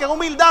 wow, qué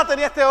humildad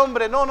tenía este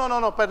hombre.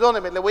 No,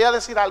 perdóneme, le voy a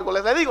decir algo.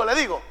 Le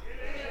digo.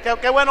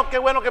 Qué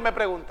bueno que me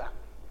pregunta.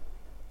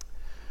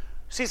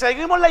 Si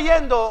seguimos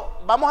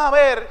leyendo, vamos a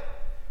ver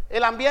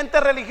el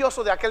ambiente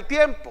religioso de aquel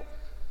tiempo.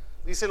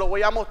 Y se lo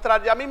voy a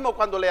mostrar ya mismo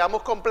cuando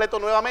leamos completo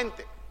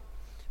nuevamente.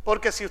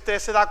 Porque si usted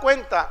se da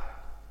cuenta,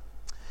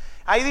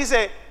 ahí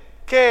dice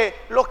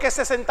que los que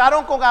se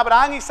sentaron con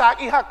Abraham,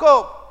 Isaac y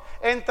Jacob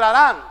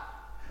entrarán,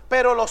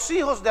 pero los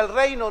hijos del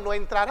reino no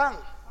entrarán.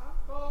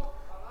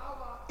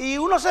 Y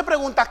uno se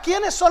pregunta,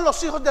 ¿quiénes son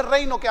los hijos del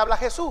reino que habla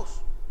Jesús?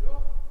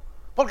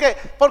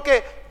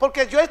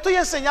 Porque yo estoy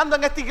enseñando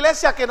en esta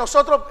iglesia que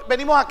nosotros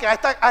venimos aquí, a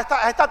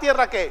esta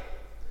tierra, ¿qué?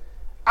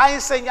 A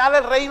enseñar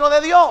el reino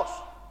de Dios.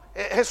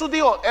 Jesús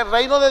dijo, el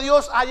reino de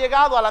Dios ha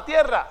llegado a la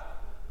tierra.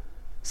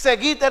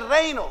 Seguid el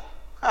reino.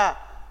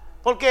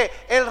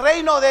 Porque el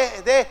reino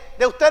de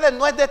ustedes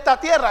no es de esta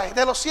tierra, es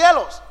de los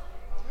cielos.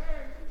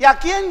 ¿Y a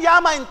quién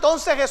llama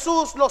entonces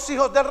Jesús los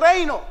hijos del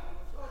reino?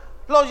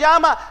 Lo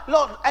llama,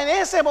 en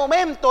ese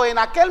momento, en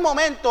aquel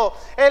momento,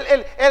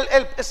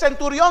 el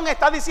centurión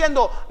está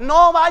diciendo,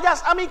 no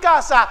vayas a mi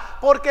casa,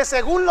 porque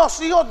según los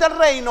hijos del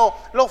reino,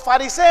 los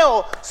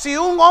fariseos, si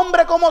un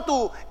hombre como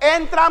tú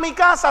entra a mi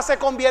casa, se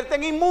convierte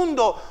en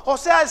inmundo. O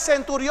sea, el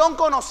centurión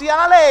conocía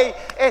la ley,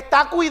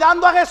 está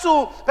cuidando a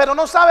Jesús, pero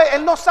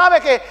él no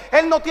sabe que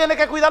él no tiene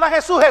que cuidar a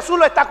Jesús, Jesús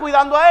lo está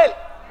cuidando a él.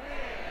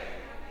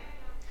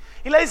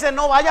 Y le dice,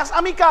 no vayas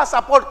a mi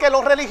casa, porque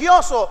los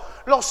religiosos,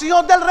 los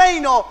hijos del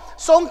reino,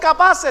 son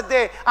capaces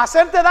de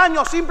hacerte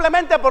daño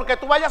simplemente porque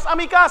tú vayas a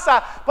mi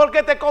casa,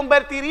 porque te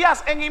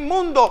convertirías en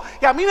inmundo.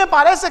 Y a mí me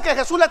parece que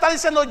Jesús le está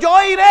diciendo, yo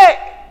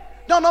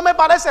iré. No me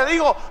parece,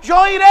 digo,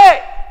 yo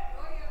iré.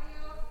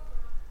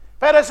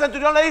 Pero el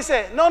centurión le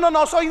dice,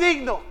 no soy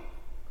digno.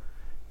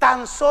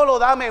 Tan solo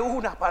dame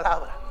una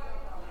palabra.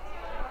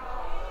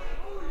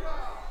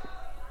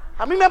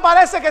 A mí me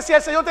parece que si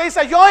el Señor te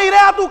dice, yo iré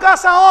a tu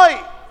casa hoy,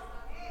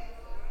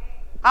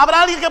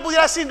 habrá alguien que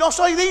pudiera decir, no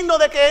soy digno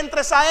de que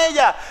entres a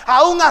ella.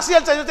 Aún así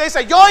el Señor te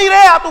dice, yo iré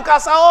a tu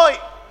casa hoy.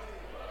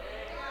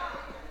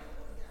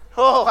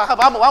 Oh,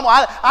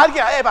 vamos,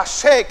 alguien, Eva,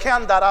 sé que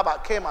andará,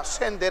 que más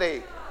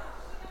senderé.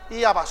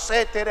 Y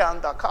abacetere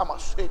anda,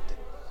 camasete.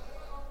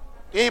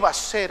 Y va a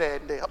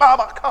ser de,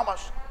 baba,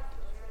 camas.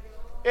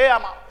 Y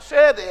ama,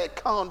 sede,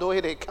 cuando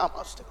iré,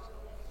 camaste.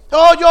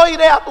 Oh, yo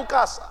iré a tu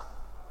casa.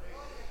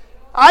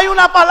 Hay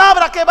una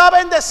palabra que va a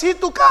bendecir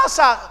tu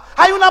casa.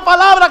 Hay una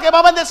palabra que va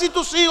a bendecir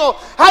tus hijos.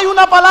 Hay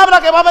una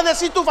palabra que va a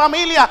bendecir tu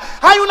familia.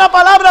 Hay una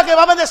palabra que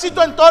va a bendecir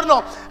tu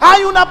entorno.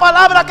 Hay una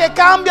palabra que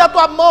cambia tu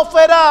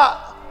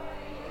atmósfera.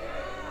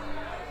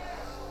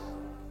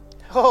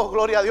 Oh,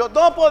 gloria a Dios.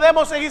 No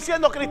podemos seguir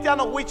siendo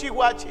cristianos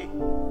wichi-wachi.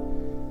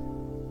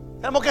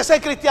 Tenemos que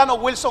ser cristianos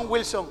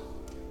Wilson.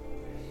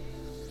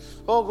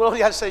 Oh,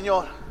 gloria al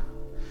Señor.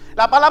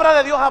 La palabra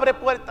de Dios abre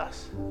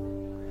puertas.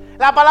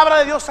 La palabra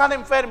de Dios sana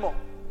enfermos.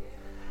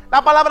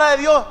 La palabra de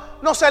Dios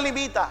no se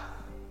limita.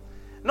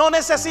 No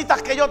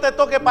necesitas que yo te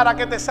toque para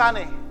que te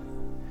sane.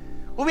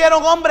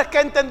 Hubieron hombres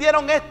que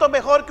entendieron esto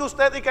mejor que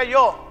usted y que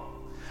yo.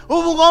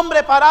 Hubo un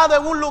hombre parado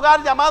en un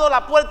lugar llamado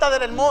la Puerta de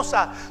la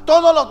Hermosa.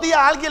 Todos los días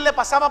alguien le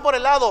pasaba por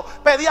el lado,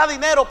 pedía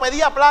dinero,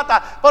 pedía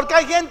plata. Porque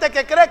hay gente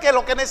que cree que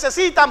lo que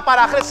necesitan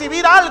para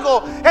recibir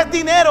algo es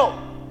dinero.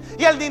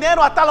 Y el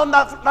dinero hasta los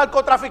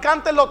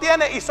narcotraficantes lo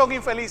tienen y son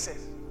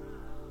infelices.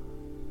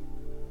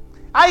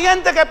 Hay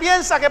gente que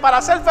piensa que para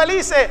ser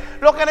felices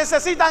lo que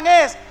necesitan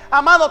es,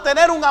 amado,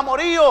 tener un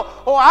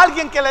amorío o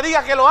alguien que le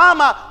diga que lo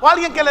ama o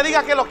alguien que le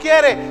diga que lo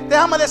quiere.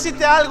 Déjame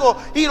decirte algo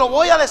y lo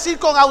voy a decir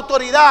con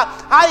autoridad.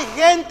 Hay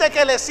gente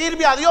que le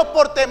sirve a Dios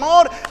por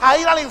temor a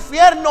ir al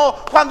infierno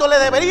cuando le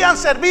deberían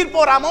servir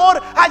por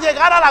amor a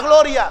llegar a la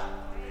gloria.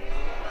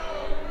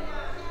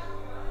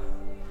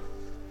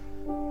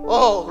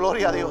 Oh,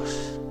 gloria a Dios.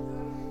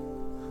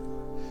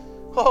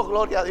 Oh,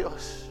 gloria a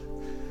Dios.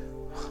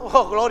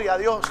 Oh, gloria a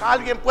Dios.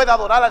 Alguien puede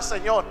adorar al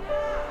Señor.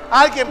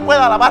 Alguien puede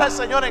alabar al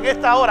Señor en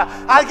esta hora.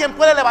 Alguien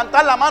puede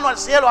levantar la mano al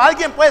cielo.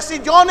 Alguien puede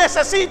decir: yo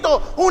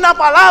necesito una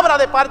palabra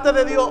de parte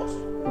de Dios.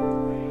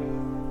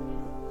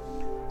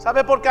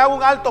 ¿Sabe por qué hago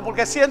un alto?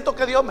 Porque siento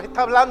que Dios me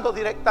está hablando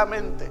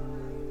directamente.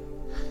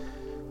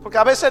 Porque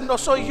a veces no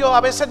soy yo,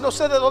 a veces no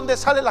sé de dónde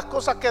salen las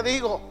cosas que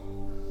digo,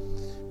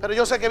 pero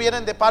yo sé que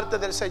vienen de parte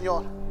del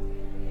Señor.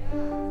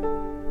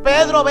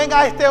 Pedro ven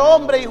a este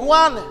hombre y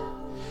Juan,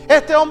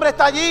 este hombre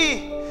está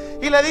allí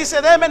y le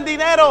dice: denme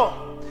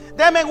dinero,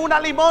 denme una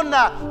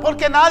limosna,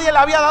 porque nadie le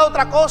había dado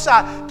otra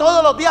cosa.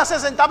 Todos los días se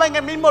sentaban en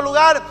el mismo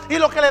lugar y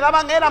lo que le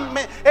daban eran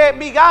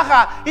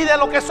migajas y de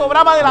lo que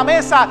sobraba de la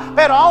mesa.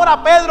 Pero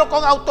ahora Pedro,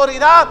 con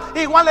autoridad,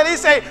 igual le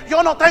dice: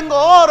 yo no tengo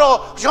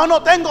oro, yo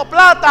no tengo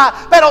plata,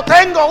 pero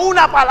tengo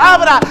una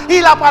palabra,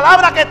 y la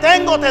palabra que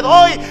tengo te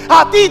doy.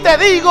 A ti te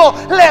digo: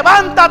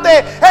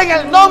 levántate en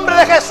el nombre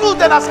de Jesús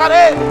de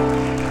Nazaret.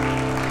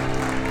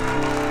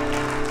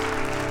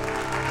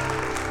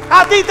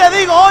 A ti te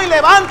digo hoy: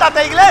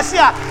 levántate,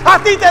 iglesia. A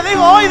ti te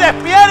digo hoy: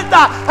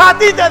 despierta. A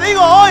ti te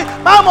digo hoy: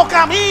 vamos,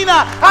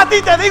 camina. A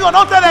ti te digo: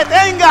 no te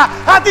detengas.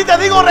 A ti te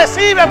digo: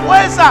 recibe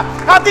fuerza.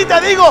 A ti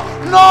te digo: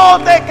 no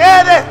te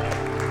quedes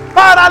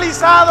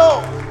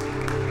paralizado.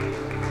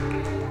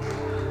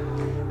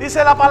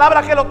 Dice la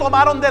palabra que lo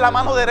tomaron de la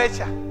mano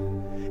derecha.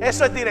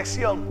 Eso es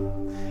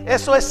dirección.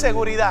 Eso es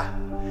seguridad.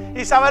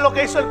 ¿Y sabe lo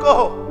que hizo el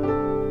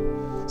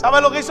cojo? ¿Sabe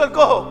lo que hizo el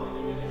cojo?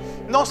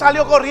 No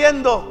salió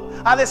corriendo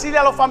a decirle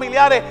a los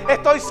familiares: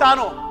 estoy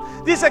sano.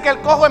 Dice que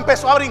el cojo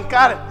empezó a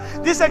brincar.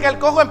 Dice que el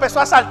cojo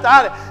empezó a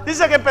saltar.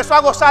 Dice que empezó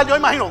a gozar. Yo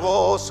imagino: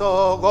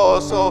 gozo,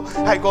 gozo,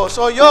 ay,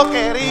 gozo yo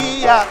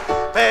quería,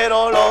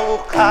 pero lo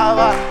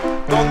buscaba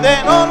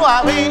donde no lo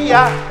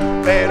había.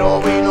 Pero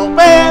vino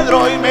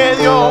Pedro y me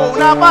dio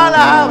una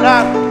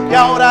palabra, y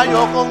ahora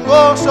yo con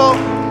gozo.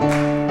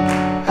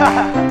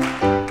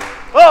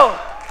 Oh.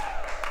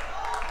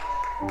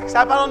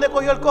 ¿Sabe para dónde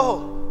cogió el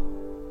cojo?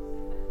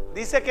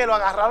 Dice que lo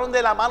agarraron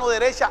de la mano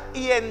derecha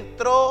y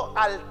entró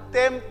al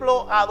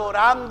templo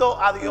adorando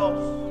a Dios.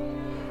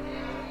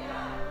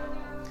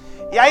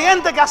 Y hay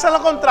gente que hace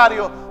lo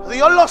contrario.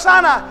 Dios lo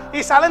sana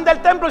y salen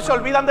del templo y se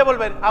olvidan de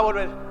volver.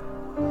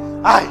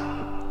 Ay,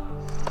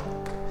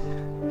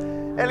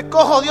 el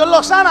cojo Dios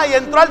lo sana y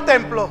entró al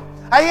templo.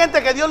 Hay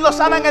gente que Dios lo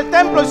sana en el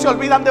templo y se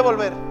olvidan de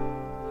volver.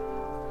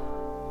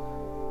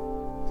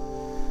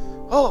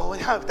 Oh,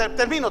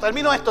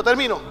 termino esto.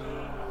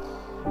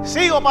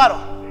 Sigo,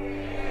 paro.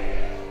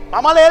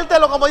 Vamos a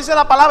leértelo como dice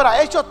la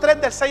palabra. Hechos 3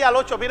 del 6 al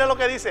 8. Miren lo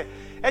que dice.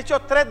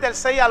 Hechos 3 del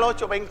 6 al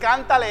 8. Me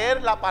encanta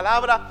leer la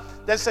palabra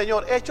del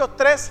Señor. Hechos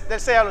 3 del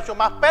 6 al 8.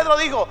 Mas Pedro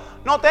dijo: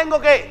 no tengo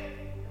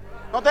 ¿qué?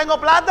 No tengo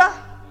plata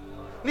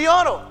ni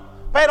oro,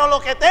 pero lo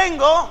que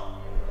tengo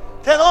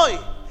te doy.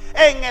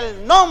 En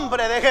el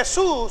nombre de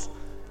Jesús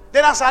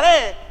de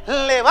Nazaret,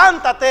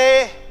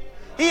 levántate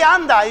y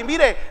anda. Y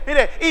mire,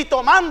 y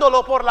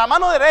tomándolo por la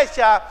mano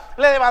derecha,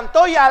 le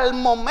levantó, y al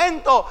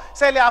momento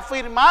se le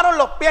afirmaron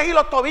los pies y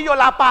los tobillos.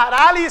 La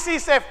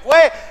parálisis se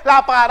fue.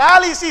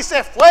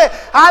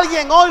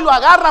 Alguien hoy lo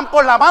agarran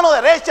por la mano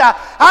derecha.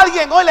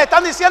 Alguien hoy le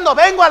están diciendo: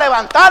 vengo a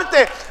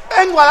levantarte,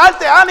 vengo a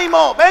darte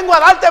ánimo, vengo a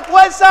darte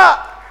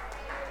fuerza.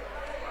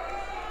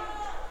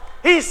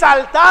 Y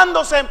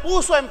saltando se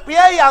puso en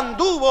pie y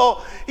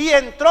anduvo, y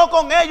entró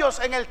con ellos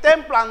en el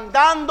templo,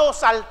 andando,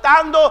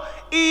 saltando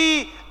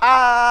y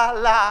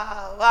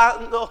alabando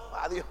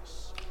a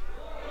Dios.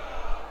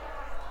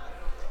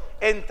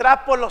 Entrad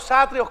por los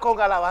atrios con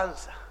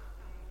alabanza.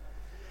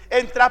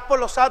 Entrad por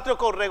los atrios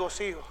con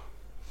regocijo.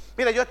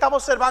 Mire, yo estaba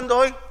observando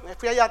hoy, me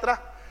fui allá atrás,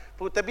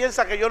 porque usted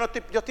piensa que yo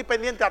estoy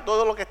pendiente a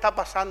todo lo que está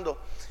pasando.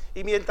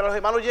 Y mientras los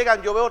hermanos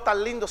llegan, yo veo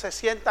tan lindo, se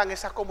sientan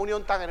esa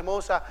comunión tan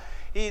hermosa.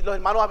 Y los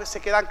hermanos a veces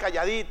se quedan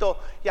calladitos.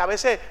 Y a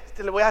veces,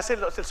 le voy a hacer,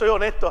 soy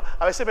honesto,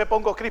 a veces me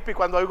pongo crispy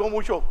cuando oigo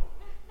mucho.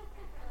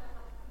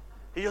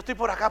 Y yo estoy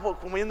por acá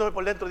comiéndome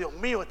por dentro. Dios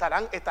mío,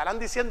 estarán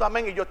diciendo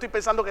amén, y yo estoy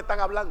pensando que están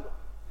hablando.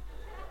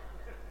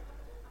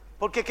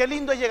 Porque qué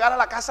lindo es llegar a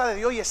la casa de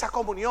Dios y esa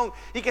comunión,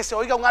 y que se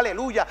oiga un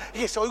aleluya, y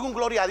que se oiga un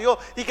gloria a Dios,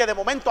 y que de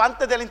momento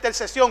antes de la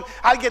intercesión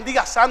alguien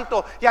diga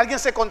santo, y alguien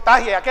se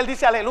contagie, y aquel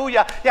dice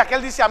aleluya, y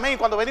aquel dice amén. Y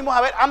cuando venimos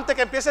a ver, antes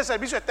que empiece el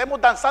servicio, estemos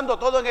danzando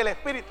todo en el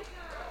Espíritu.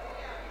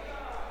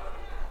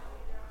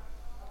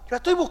 Yo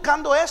estoy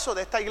buscando eso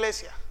de esta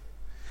iglesia.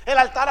 El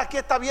altar aquí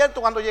está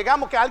abierto. Cuando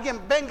llegamos, que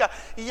alguien venga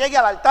y llegue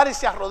al altar y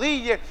se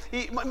arrodille.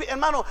 Y,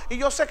 hermano, y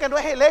yo sé que no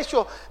es el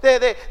hecho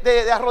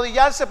de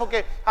arrodillarse,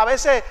 porque a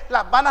veces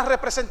las vanas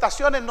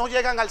representaciones no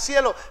llegan al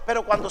cielo,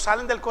 pero cuando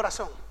salen del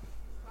corazón.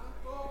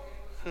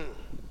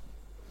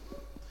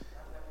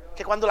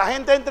 Que cuando la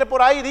gente entre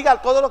por ahí,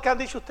 diga todo lo que han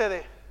dicho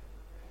ustedes: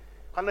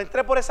 cuando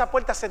entré por esa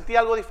puerta sentí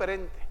algo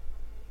diferente.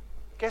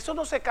 Que eso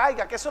no se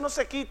caiga, que eso no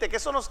se quite, que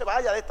eso no se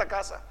vaya de esta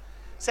casa.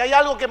 Si hay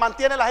algo que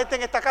mantiene a la gente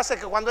en esta casa, es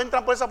que cuando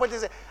entran por esa puerta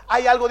dice: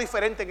 hay algo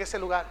diferente en ese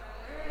lugar.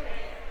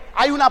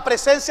 Hay una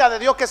presencia de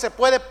Dios que se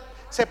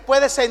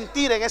puede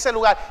sentir en ese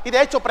lugar. Y de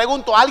hecho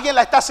pregunto: ¿alguien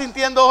la está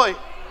sintiendo hoy?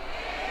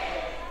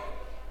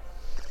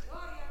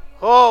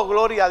 Oh,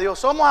 gloria a Dios.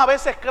 Somos a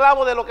veces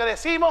esclavos de lo que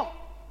decimos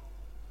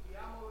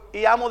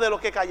y amo de lo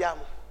que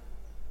callamos.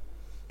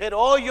 Pero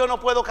hoy yo no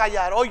puedo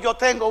callar. Hoy yo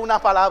tengo una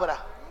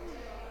palabra.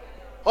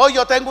 Hoy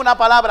yo tengo una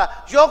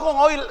palabra. Yo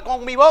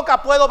con mi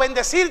boca puedo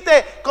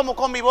bendecirte, como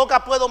con mi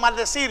boca puedo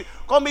maldecir.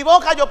 Con mi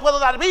boca yo puedo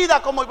dar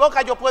vida, con mi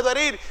boca yo puedo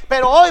herir.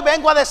 Pero hoy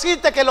vengo a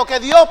decirte que lo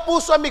que Dios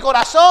puso en mi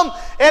corazón,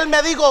 Él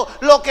me dijo,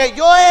 lo que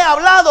yo he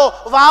hablado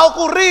va a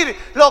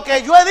ocurrir. Lo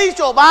que yo he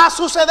dicho va a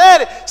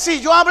suceder. Si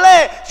yo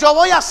hablé, yo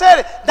voy a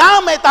hacer.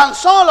 Dame tan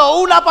solo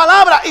una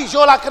palabra y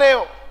yo la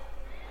creo.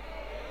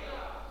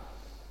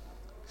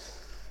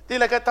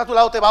 Dile que está a tu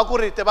lado, te va a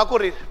ocurrir, te va a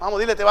ocurrir. Vamos,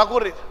 dile, te va a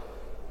ocurrir.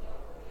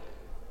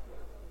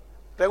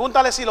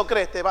 Pregúntale si lo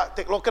crees,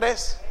 ¿lo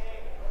crees?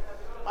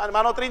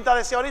 Hermano 30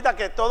 decía ahorita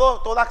que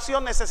toda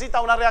acción necesita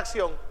una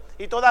reacción.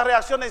 Y toda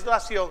reacción es una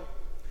acción.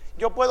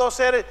 Yo puedo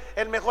ser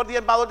el mejor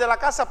diezmador de la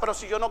casa, pero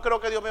si yo no creo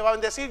que Dios me va a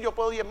bendecir, yo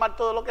puedo diezmar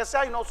todo lo que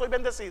sea y no soy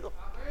bendecido.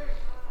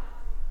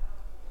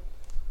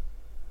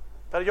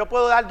 Pero yo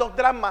puedo dar 2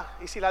 dracmas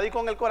y si la di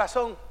con el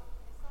corazón,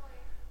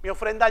 mi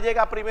ofrenda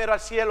llega primero al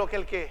cielo que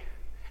el que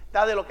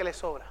da de lo que le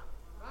sobra.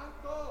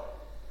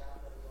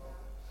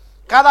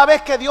 Cada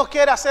vez que Dios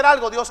quiere hacer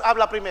algo, Dios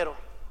habla primero.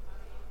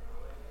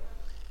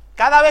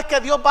 Cada vez que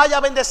Dios vaya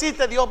a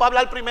bendecirte, Dios va a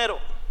hablar primero.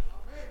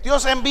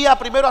 Dios envía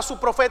primero a su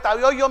profeta.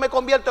 Y hoy yo me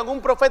convierto en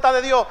un profeta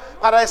de Dios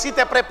para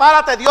decirte,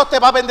 prepárate, Dios te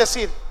va a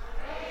bendecir.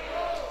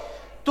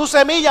 Tu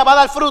semilla va a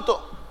dar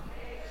fruto.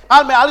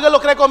 ¿Alguien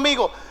lo cree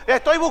conmigo?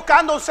 Estoy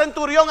buscando un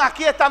centurión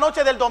aquí esta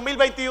noche del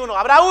 2021.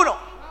 ¿Habrá uno?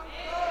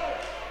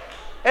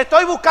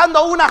 Estoy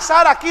buscando una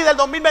Sara aquí del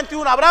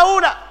 2021. ¿Habrá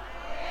una?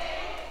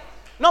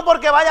 No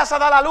porque vayas a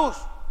dar a luz,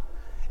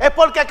 es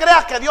porque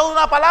creas que Dios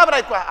una palabra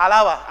y pues,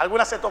 alaba.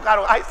 Algunas se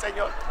tocaron. Ay,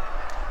 Señor.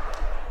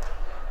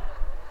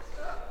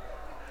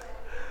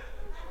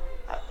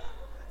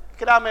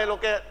 Créame, lo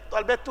que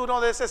tal vez tú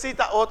no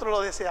necesitas, otros lo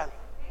desean.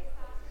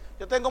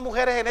 Yo tengo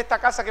mujeres en esta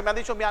casa que me han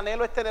dicho, mi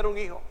anhelo es tener un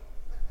hijo.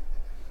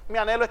 Mi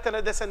anhelo es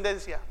tener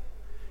descendencia.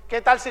 ¿Qué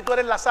tal si tú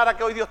eres la Sara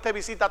que hoy Dios te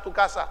visita a tu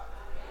casa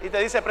y te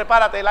dice,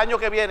 prepárate el año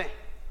que viene?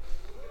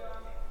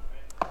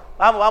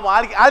 Vamos,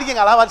 alguien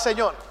alaba al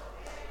Señor.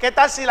 ¿Qué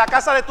tal si la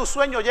casa de tus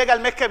sueños llega el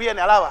mes que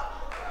viene? Alaba.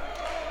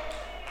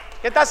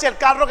 ¿Qué tal si el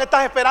carro que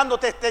estás esperando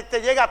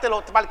te llega, te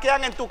lo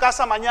parquean en tu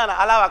casa mañana?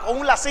 Alaba, con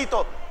un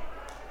lacito.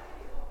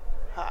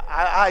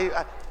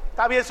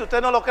 Está bien, si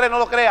usted no lo cree, no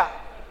lo crea.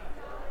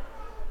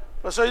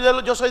 Pero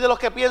yo soy de los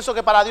que pienso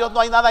que para Dios no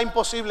hay nada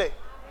imposible.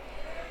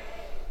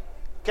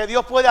 Que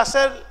Dios puede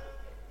hacer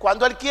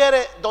cuando Él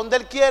quiere, donde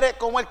Él quiere,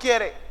 como Él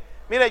quiere.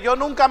 Mire, yo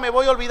nunca me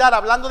voy a olvidar,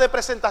 hablando de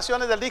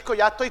presentaciones del disco,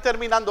 ya estoy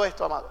terminando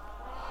esto, amado.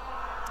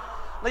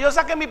 Yo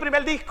saqué mi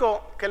primer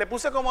disco, que le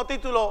puse como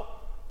título,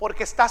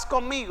 Porque estás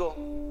conmigo.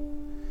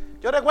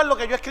 Yo recuerdo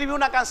que yo escribí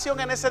una canción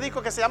en ese disco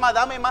que se llama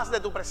Dame más de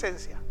tu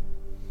presencia.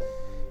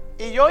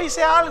 Y yo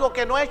hice algo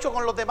que no he hecho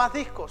con los demás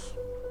discos.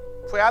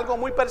 Fue algo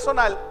muy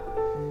personal.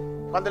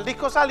 Cuando el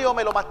disco salió,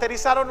 me lo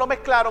masterizaron, lo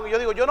mezclaron. Y yo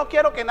digo, yo no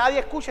quiero que nadie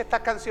escuche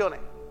estas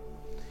canciones.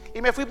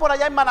 Y me fui por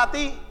allá en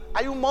Manatí.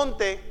 Hay un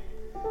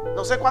monte,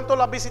 no sé cuántos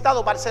lo han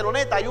visitado,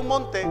 Barceloneta, hay un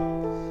monte.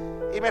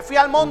 Y me fui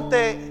al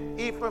monte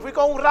y me fui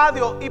con un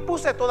radio y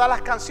puse todas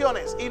las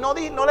canciones. Y no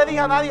le dije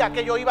a nadie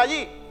que yo iba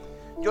allí.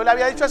 Yo le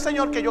había dicho al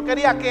Señor que yo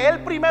quería que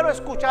Él primero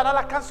escuchara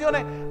las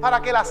canciones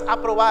para que las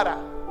aprobara.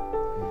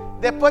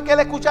 Después que Él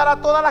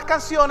escuchara todas las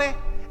canciones,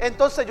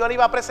 entonces yo le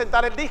iba a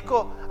presentar el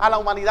disco a la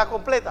humanidad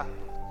completa.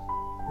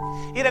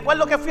 Y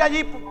recuerdo que fui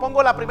allí,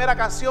 pongo la primera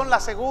canción, la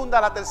segunda,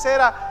 la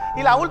tercera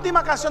y la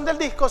última canción del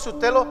disco, si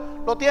usted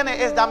lo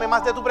tiene, es Dame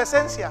más de tu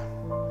presencia.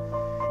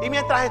 Y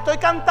mientras estoy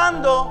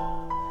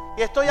cantando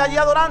y estoy allí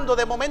adorando,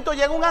 de momento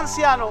llega un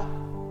anciano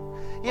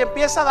y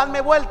empieza a darme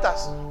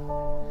vueltas.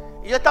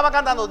 Y yo estaba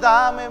cantando,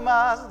 dame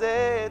más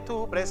de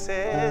tu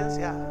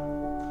presencia.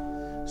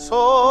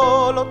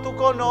 Solo tú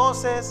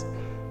conoces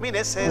mi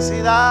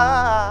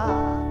necesidad.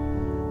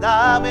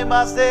 Dame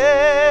más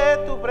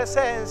de tu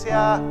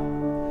presencia.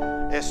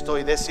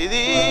 Estoy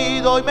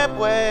decidido y me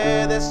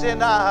puedes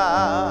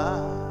llenar.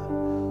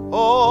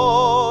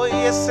 Hoy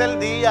es el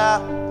día,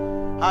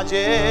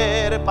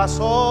 ayer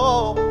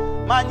pasó,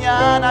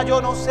 mañana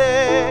yo no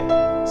sé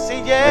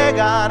si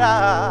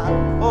llegará.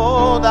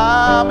 Oh,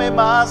 dame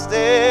más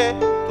de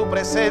tu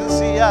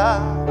presencia,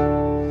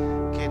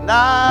 que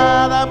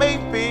nada me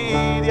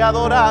impide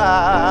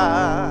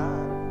adorar,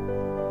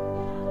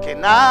 que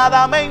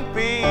nada me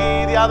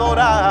impide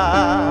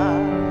adorar,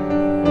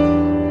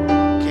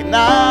 que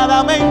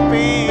nada me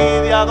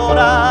impide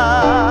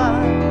adorar.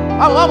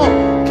 Vamos,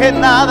 vamos, que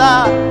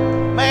nada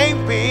me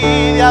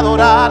impide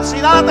adorar.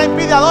 Si nada te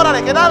impide,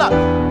 adórale, que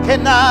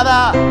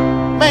nada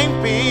me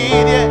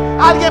impide.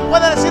 Alguien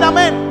puede decir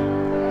amén.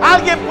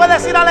 Alguien puede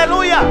decir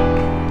aleluya.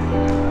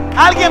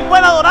 Alguien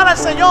puede adorar al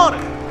Señor.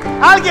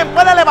 Alguien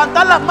puede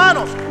levantar las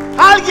manos.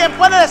 Alguien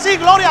puede decir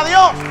gloria a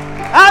Dios.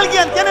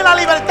 Alguien tiene la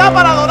libertad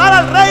para adorar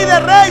al Rey de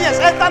Reyes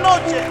esta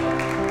noche.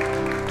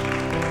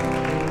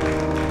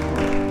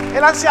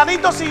 El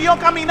ancianito siguió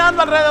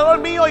caminando alrededor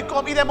mío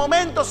y de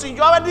momento, sin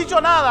yo haber dicho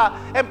nada,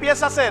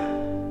 empieza a hacer.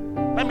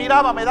 Me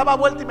miraba, me daba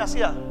vuelta y me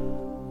hacía.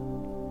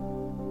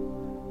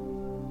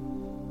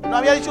 No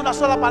había dicho una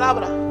sola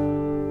palabra.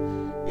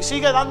 Y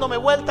sigue dándome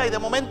vuelta y de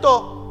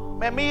momento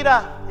me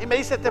mira y me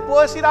dice: ¿te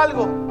puedo decir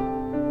algo?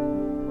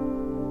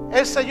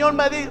 El Señor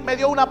me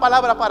dio una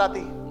palabra para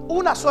ti.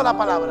 Una sola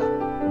palabra.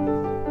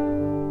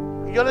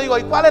 Y yo le digo: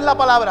 ¿y cuál es la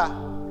palabra?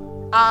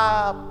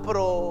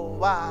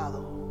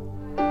 Aprobado.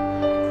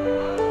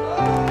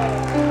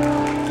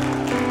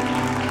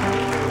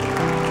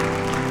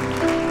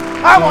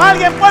 Vamos,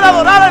 alguien puede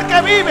adorar al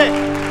que vive.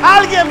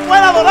 Alguien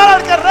puede adorar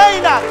al que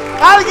reina.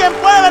 Alguien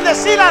puede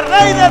bendecir al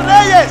Rey de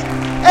Reyes.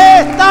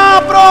 Está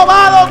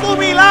aprobado tu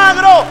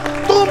milagro.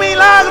 Tu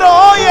milagro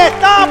hoy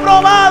está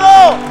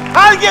aprobado.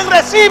 Alguien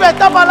recibe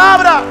esta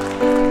palabra.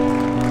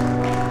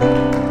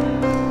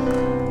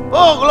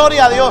 Oh,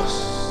 gloria a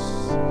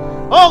Dios.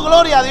 Oh,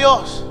 gloria a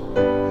Dios.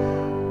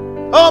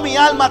 Oh, mi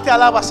alma te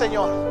alaba,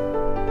 Señor.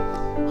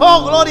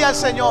 Oh, gloria al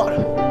Señor.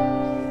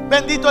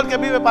 Bendito el que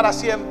vive para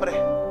siempre.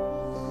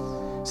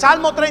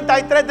 Salmo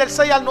 33 del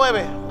 6 al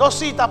 9. 2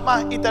 citas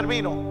más y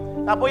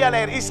termino. Las voy a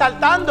leer. Y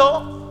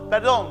saltando,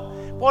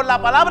 por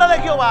la palabra de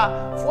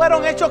Jehová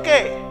fueron hechos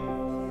 ¿qué?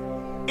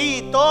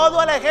 Y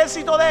todo el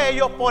ejército de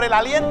ellos por el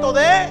aliento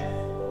de...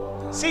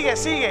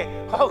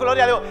 Sigue. Oh,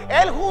 gloria a Dios.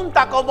 Él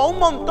junta como un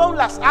montón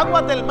las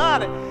aguas del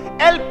mar.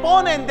 Él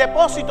pone en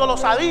depósito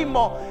los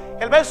abismos.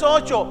 El verso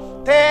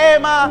 8.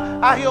 Tema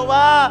a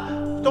Jehová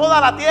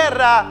toda la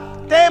tierra.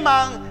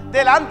 Teman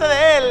delante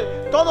de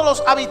él todos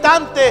los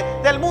habitantes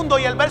del mundo.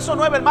 Y el verso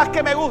 9, el más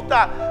que me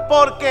gusta: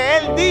 porque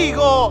él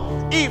dijo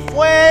y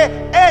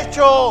fue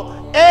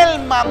hecho.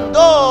 Él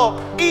mandó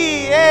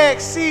y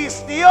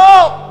existió.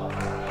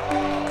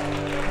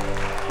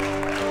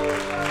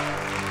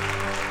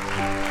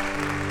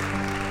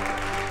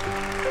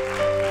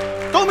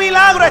 Tu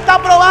milagro está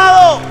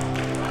aprobado.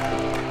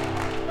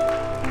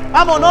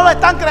 Vamos, no lo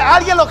están creyendo.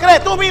 ¿Alguien lo cree?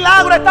 Tu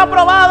milagro está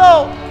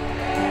aprobado.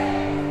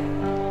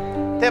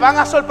 Te van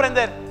a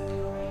sorprender.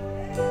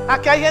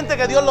 Aquí hay gente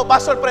que Dios los va a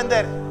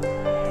sorprender.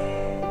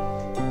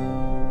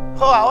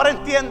 Oh, ahora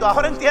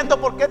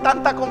entiendo por qué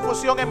tanta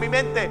confusión en mi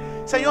mente.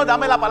 Señor,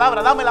 dame la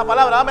palabra.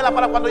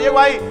 Cuando llego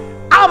ahí,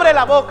 abre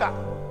la boca.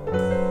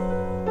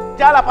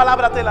 Ya la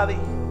palabra te la di.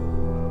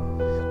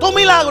 Tu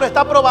milagro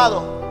está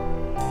aprobado.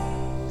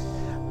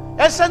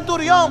 El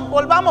centurión,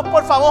 volvamos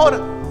por favor,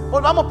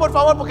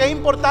 porque es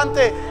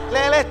importante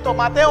leer esto.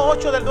 Mateo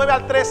 8 del 9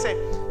 al 13.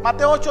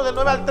 Mateo 8 del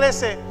 9 al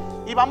 13.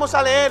 Y vamos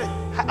a leer,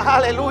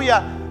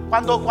 aleluya,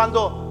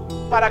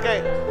 ¿para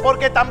qué?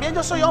 Porque también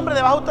yo soy hombre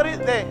de bajo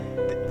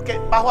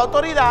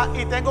autoridad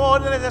y tengo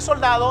órdenes de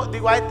soldado.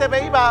 Digo a este: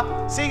 ve y va.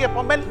 Sigue,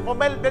 ponme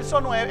el verso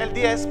 9, el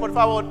 10, por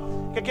favor,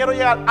 que quiero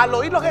llegar. Al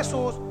oírlo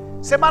Jesús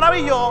se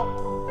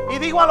maravilló y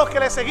dijo a los que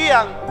le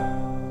seguían: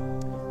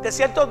 de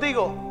cierto os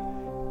digo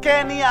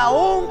que ni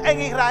aún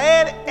en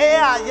Israel he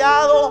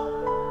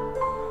hallado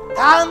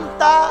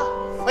tanta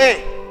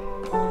fe.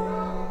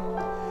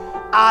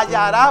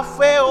 ¿Hallará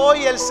fe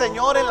hoy el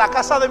Señor en la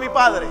casa de mi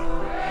Padre?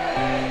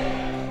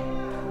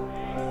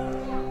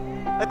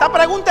 Esta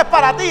pregunta es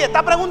para ti.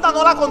 Esta pregunta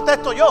no la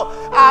contesto yo.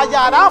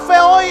 ¿Hallará fe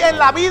hoy en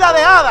la vida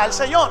de Ada el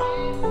Señor?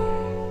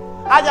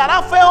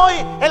 ¿Hallará fe hoy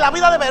en la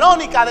vida de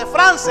Verónica, de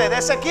France, de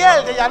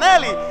Ezequiel, de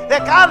Yaneli,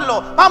 de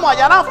Carlos? Vamos,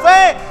 hallará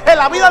fe en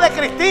la vida de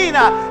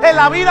Cristina, en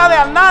la vida de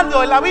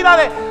Arnaldo, en la vida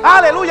de,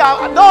 aleluya,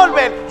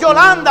 Norbert,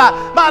 Yolanda,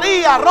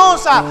 María,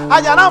 Rosa.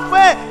 Hallará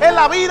fe en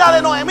la vida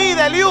de Noemí,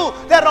 de Liu,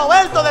 de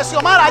Roberto, de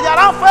Xiomara.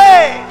 Hallará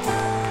fe.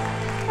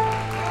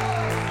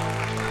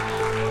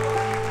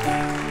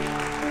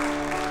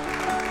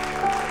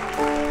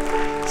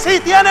 Si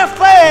tienes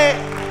fe,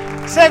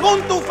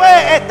 según tu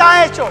fe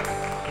está hecho.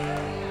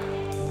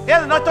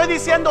 No estoy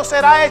diciendo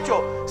será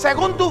hecho.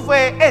 Según tu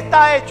fe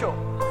está hecho.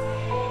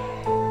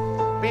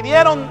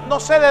 Vinieron no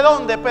sé de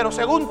dónde, pero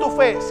según tu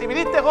fe. Si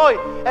viniste hoy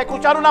a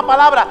escuchar una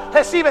palabra,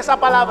 recibe esa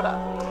palabra.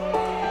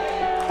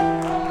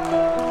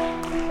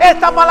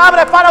 Esta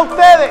palabra es para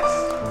ustedes.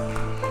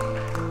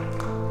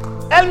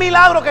 El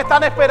milagro que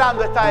están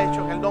esperando está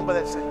hecho en el nombre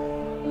del Señor.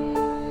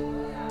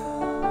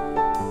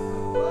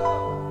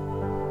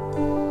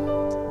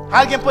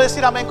 ¿Alguien puede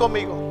decir amén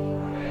conmigo?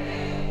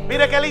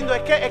 Mire qué lindo,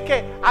 es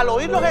que al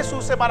oírlo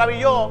Jesús se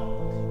maravilló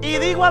y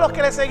dijo a los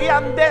que le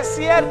seguían: de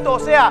cierto, o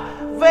sea,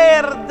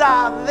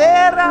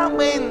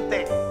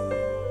 verdaderamente,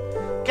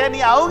 que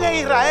ni aún en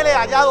Israel he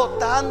hallado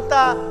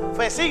tanta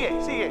fe.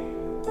 Sigue.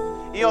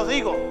 Y os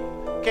digo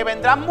que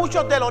vendrán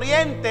muchos del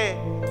oriente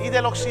y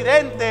del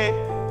occidente.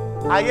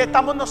 Ahí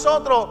estamos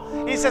nosotros.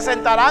 Y se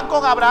sentarán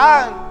con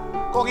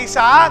Abraham, con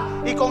Isaac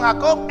y con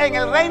Jacob en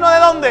el reino de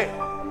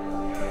 ¿dónde?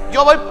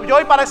 Yo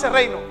voy para ese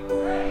reino.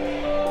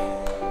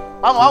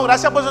 Vamos,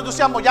 gracias por su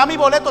entusiasmo. Ya mi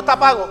boleto está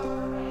pago.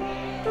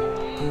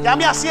 Ya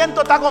mi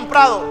asiento está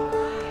comprado.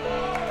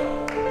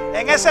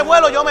 En ese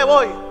vuelo yo me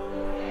voy.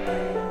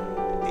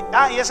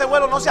 Y ese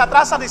vuelo no se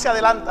atrasa ni se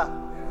adelanta.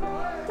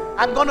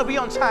 I'm going to be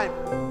on time.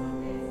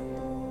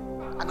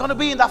 I'm going to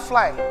be in that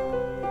flight.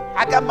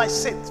 I got my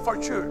seat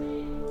for sure.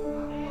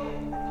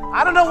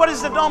 I don't know what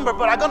is the number,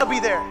 but I'm going to be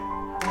there.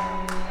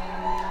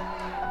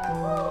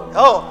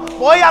 Oh,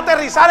 voy a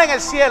aterrizar en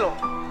el cielo.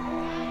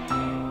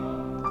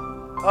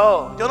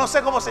 Oh, yo no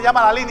sé cómo se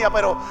llama la línea,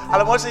 pero a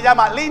lo mejor se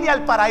llama Línea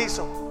al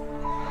Paraíso.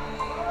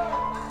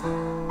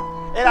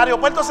 El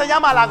aeropuerto se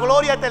llama La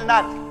Gloria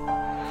Eterna.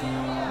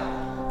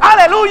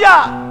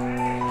 ¡Aleluya!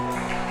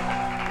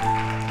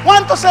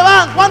 ¿Cuántos se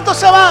van? ¿Cuántos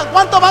se van?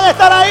 ¿Cuántos van a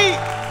estar ahí?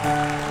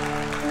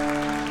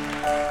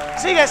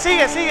 Sigue.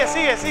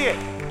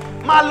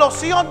 Mas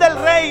los hijos del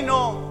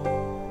reino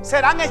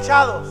serán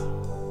echados.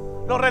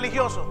 Los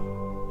religiosos,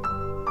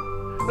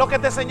 los que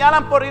te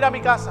señalan por ir a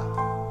mi casa,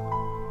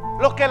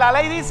 los que la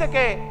ley dice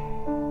que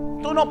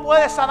tú no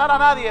puedes sanar a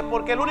nadie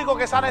porque el único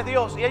que sana es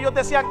Dios. Y ellos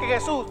decían que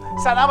Jesús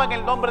sanaba en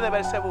el nombre de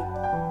Belcebú.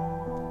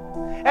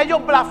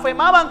 Ellos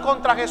blasfemaban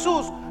contra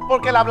Jesús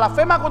porque la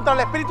blasfema contra el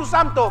Espíritu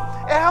Santo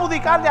es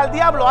adjudicarle al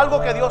diablo algo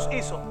que Dios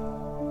hizo.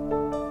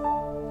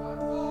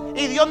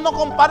 Y Dios no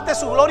comparte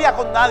su gloria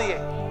con nadie,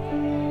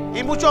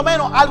 y mucho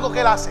menos algo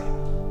que Él hace.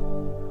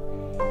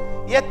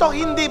 Y estos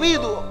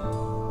individuos,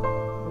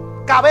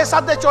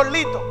 cabezas de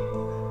chorlito,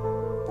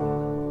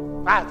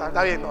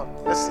 está bien, no.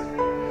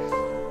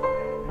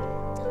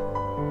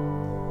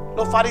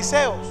 Los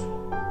fariseos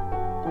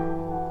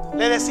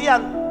le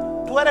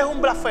decían: tú eres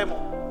un blasfemo.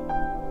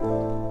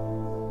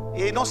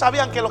 Y no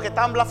sabían que los que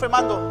estaban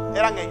blasfemando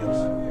eran ellos.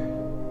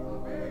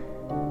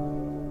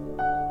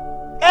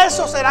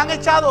 Esos serán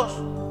echados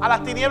a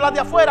las tinieblas de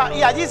afuera,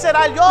 y allí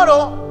será el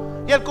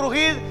lloro y el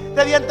crujir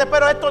de dientes.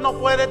 Pero esto no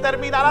puede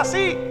terminar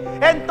así.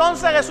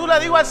 Entonces Jesús le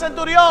dijo al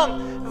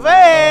centurión: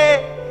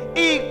 ve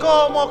y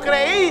como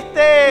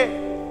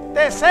creíste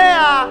te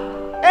sea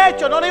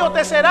hecho. No digo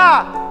te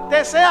será,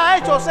 te sea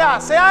hecho. O sea,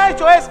 sea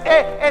hecho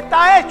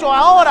está hecho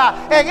ahora,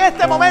 en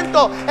este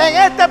momento, en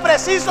este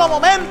preciso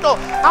momento.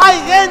 Hay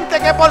gente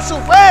que por su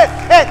fe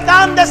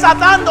están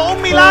desatando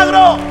un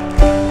milagro.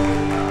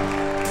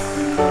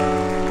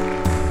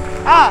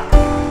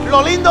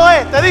 Lo lindo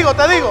es, te digo,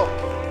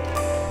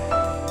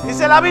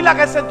 dice la Biblia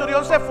que el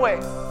centurión se fue.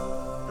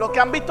 Los que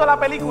han visto la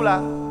película,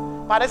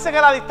 parece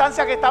que la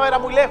distancia que estaba era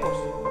muy lejos.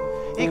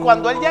 Y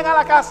cuando él llega a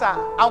la casa,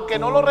 aunque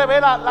no lo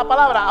revela la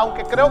palabra,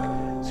 aunque creo que,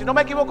 si no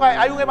me equivoco,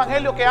 hay un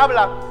evangelio que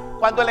habla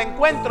cuando el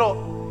encuentro,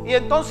 y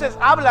entonces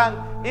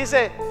hablan y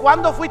dice: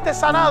 ¿cuándo fuiste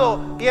sanado?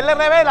 Y él le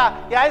revela,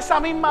 y a esa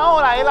misma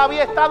hora él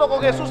había estado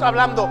con Jesús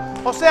hablando.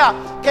 O sea,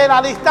 que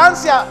la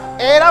distancia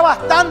era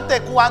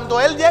bastante. Cuando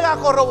él llega a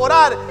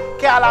corroborar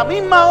que a la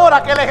misma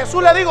hora que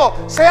Jesús le dijo: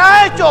 se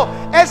ha hecho,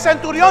 el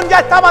centurión ya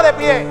estaba de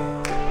pie.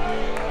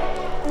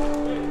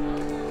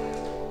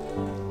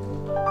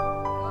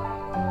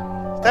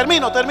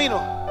 Termino.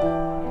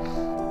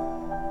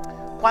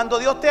 Cuando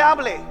Dios te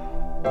hable,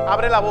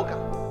 abre la boca.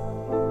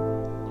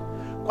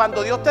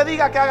 Cuando Dios te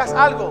diga que hagas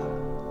algo,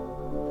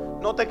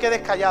 no te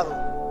quedes callado.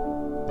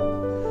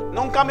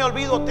 Nunca me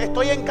olvido,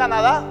 estoy en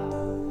Canadá.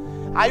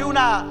 Hay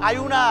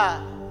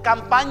una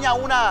campaña,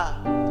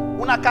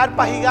 una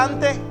carpa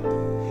gigante.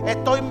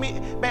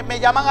 Me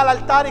llaman al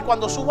altar, y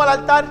cuando subo al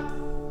altar,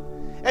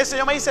 el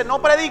Señor me dice: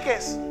 no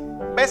prediques.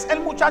 ¿Ves el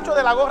muchacho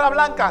de la gorra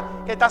blanca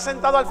que está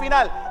sentado al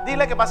final?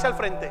 Dile que pase al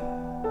frente.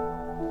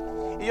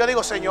 Y yo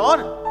digo: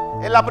 Señor,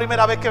 es la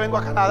primera vez que vengo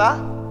a Canadá.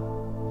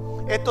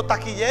 Esto está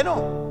aquí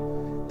lleno.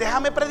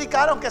 Déjame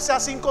predicar, aunque sea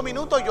 5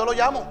 minutos, y yo lo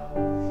llamo.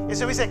 Y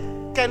se me dice: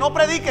 que no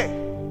predique,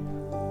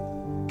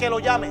 que lo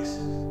llames.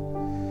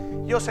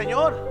 Y yo: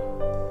 Señor,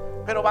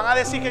 pero van a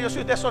decir que yo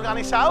soy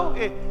desorganizado.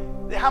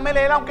 Déjame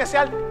leer, aunque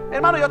sea.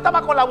 Hermano, yo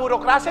estaba con la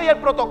burocracia y el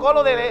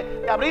protocolo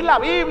de abrir la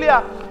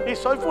Biblia, y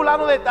soy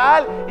fulano de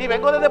tal, y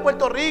vengo desde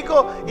Puerto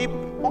Rico, y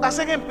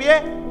pónganse en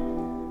pie.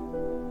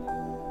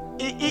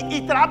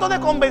 Y trato de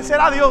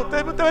convencer a Dios.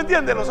 ¿Usted me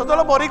entiende? Nosotros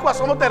los boricuas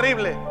somos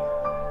terribles.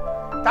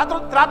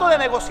 Trato de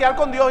negociar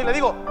con Dios y le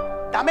digo: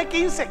 dame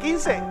 15.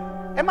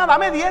 Es más,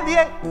 dame 10.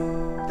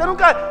 Usted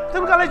nunca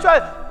le ha dicho a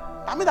él: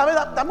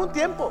 dame un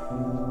tiempo.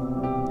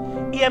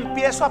 Y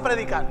empiezo a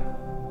predicar.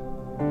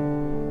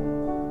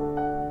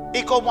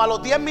 Y como a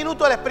los 10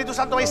 minutos el Espíritu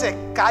Santo me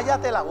dice: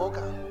 cállate la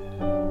boca.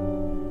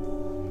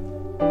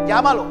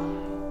 Llámalo.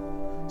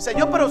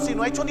 Señor, pero si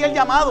no he hecho ni el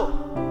llamado,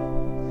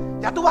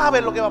 ya tú vas a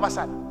ver lo que va a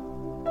pasar.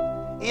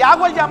 Y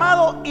hago el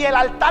llamado y el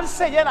altar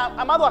se llena.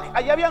 Amado,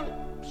 allí habían,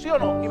 ¿sí o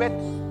no? Y ves,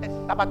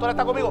 la pastora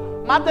está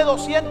conmigo. Más de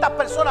 200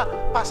 personas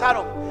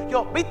pasaron.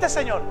 Yo: ¿viste,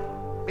 Señor?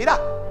 Mira,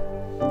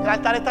 el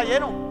altar está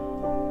lleno.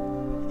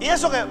 Y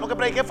eso que lo que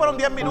prediqué fueron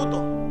 10 minutos.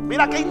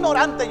 Mira qué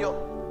ignorante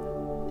yo.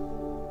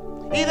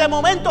 Y de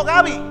momento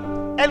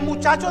Gaby, el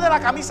muchacho de la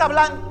camisa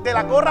blanca, de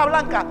la gorra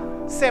blanca,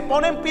 se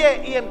pone en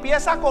pie y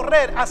empieza a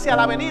correr hacia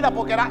la avenida,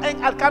 porque era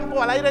al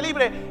campo, al aire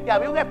libre, y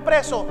había un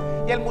expreso.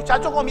 Y el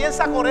muchacho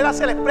comienza a correr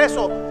hacia el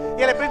expreso,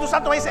 y el Espíritu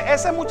Santo me dice: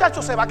 ese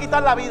muchacho se va a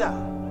quitar la vida.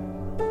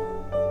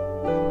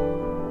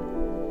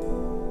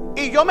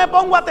 Y yo me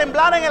pongo a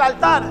temblar en el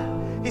altar.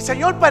 Y: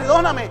 Señor,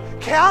 perdóname,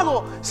 ¿qué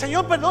hago?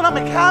 Señor,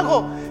 perdóname, ¿qué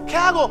hago?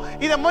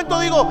 Y de momento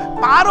digo,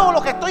 paro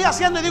lo que estoy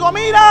haciendo y digo: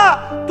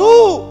 mira,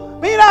 tú,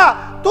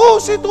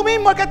 si tú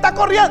mismo el que está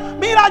corriendo.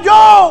 Mira,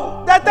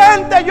 Joe,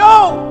 detente,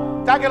 Joe.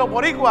 O sea que los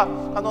boricuas,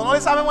 cuando no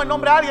le sabemos el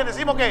nombre a alguien,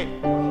 decimos que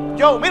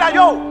Joe, mira,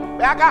 Joe,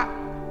 ve acá.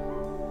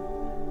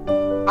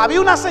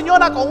 Había una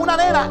señora con una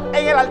nena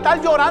en el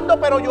altar llorando,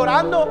 pero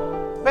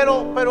llorando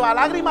pero a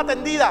lágrima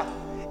tendida.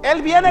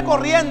 Él viene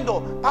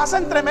corriendo, pasa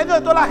entre medio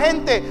de toda la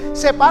gente,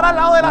 se para al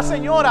lado de la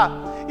señora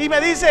y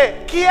me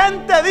dice: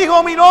 ¿quién te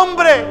dijo mi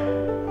nombre?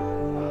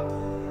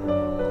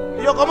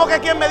 Y yo: ¿cómo que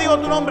quién me dijo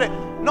tu nombre?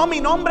 No, mi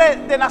nombre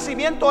de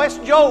nacimiento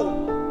es Joe.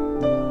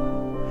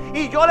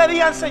 Y yo le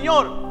dije al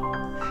Señor,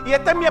 y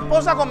esta es mi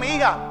esposa con mi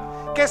hija,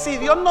 que si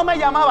Dios no me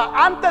llamaba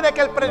antes de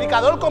que el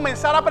predicador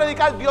comenzara a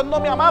predicar, Dios no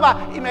me amaba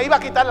y me iba a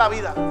quitar la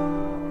vida.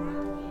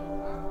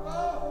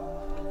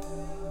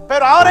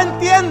 Pero ahora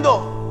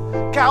entiendo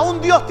que aún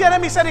Dios tiene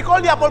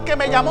misericordia, porque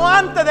me llamó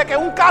antes de que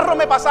un carro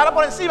me pasara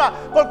por encima,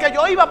 porque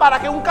yo iba para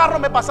que un carro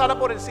me pasara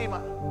por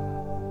encima.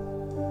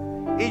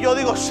 Y yo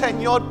digo: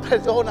 Señor,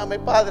 perdóname,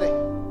 Padre.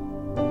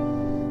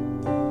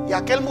 Y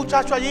aquel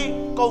muchacho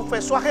allí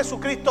confesó a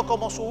Jesucristo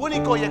como su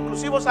único y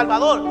exclusivo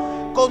Salvador,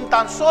 con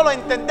tan solo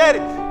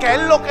entender que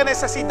él lo que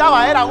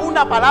necesitaba era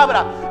una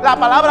palabra. La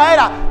palabra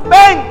era: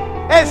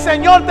 ven, el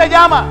Señor te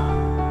llama.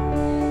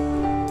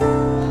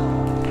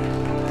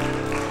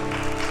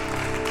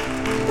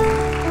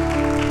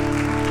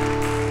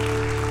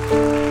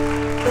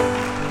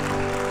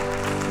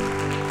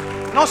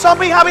 No son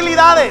mis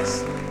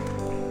habilidades.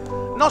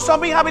 No son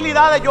mis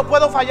habilidades. Yo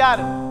puedo fallar.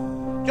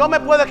 Yo me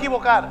puedo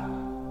equivocar.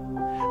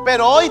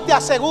 Pero hoy te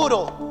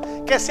aseguro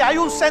que si hay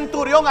un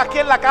centurión aquí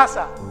en la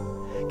casa,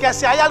 que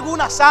si hay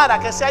alguna Sara,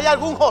 que si hay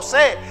algún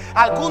José,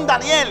 algún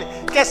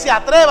Daniel, que se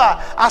atreva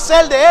a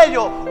hacer de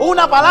ellos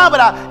una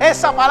palabra,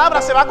 esa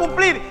palabra se va a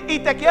cumplir. Y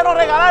te quiero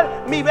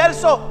regalar mi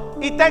verso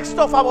y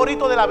texto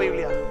favorito de la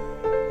Biblia.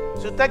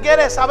 Si usted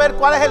quiere saber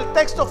cuál es el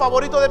texto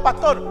favorito del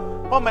pastor,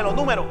 pónmelo,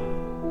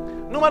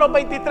 Números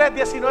 23,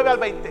 19 al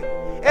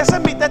 20. Ese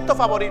es mi texto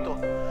favorito.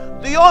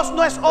 Dios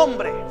no es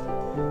hombre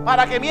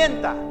para que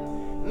mienta,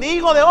 ni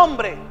hijo de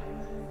hombre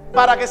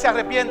para que se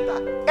arrepienta.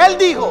 Él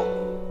dijo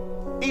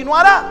y no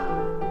hará,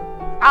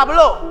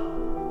 habló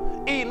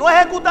y no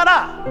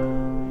ejecutará.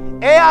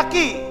 He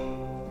aquí,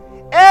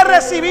 he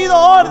recibido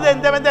orden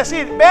de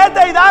bendecir.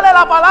 Vete y dale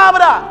la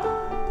palabra.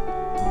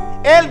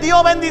 Él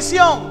dio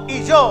bendición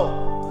y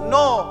yo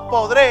no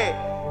podré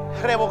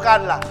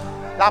revocarla.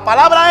 La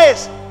palabra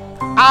es: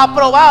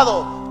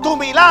 aprobado. Tu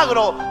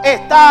milagro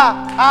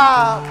está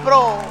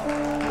aprobado.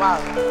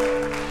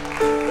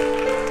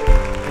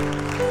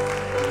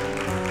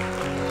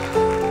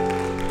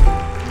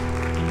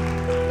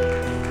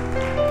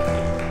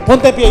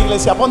 Ponte en pie,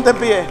 iglesia, ponte en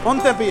pie,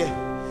 ponte en pie.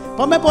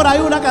 Ponme por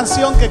ahí una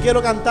canción que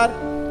quiero cantar,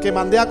 que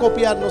mandé a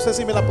copiar, no sé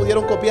si me la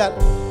pudieron copiar,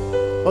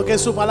 porque en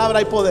su palabra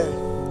hay poder,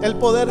 el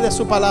poder de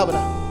su palabra.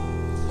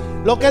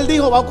 Lo que Él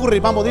dijo va a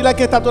ocurrir. Vamos, dile al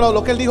que está a tu lado: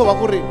 lo que Él dijo va a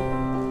ocurrir.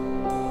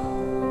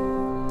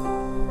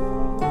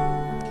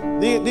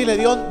 Dile: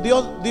 Dios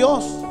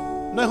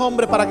no es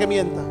hombre para que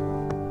mienta,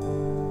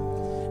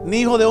 ni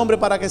hijo de hombre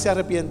para que se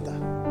arrepienta.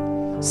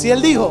 Si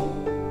Él dijo,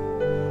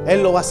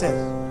 Él lo va a hacer.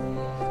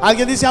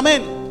 ¿Alguien dice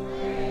amén?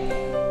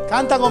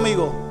 Canta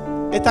conmigo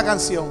esta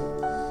canción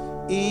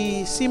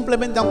y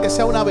simplemente, aunque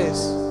sea una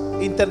vez,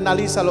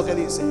 internaliza lo que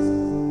dice.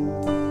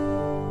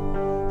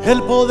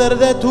 El poder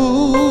de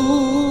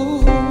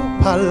tu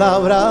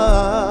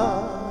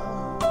palabra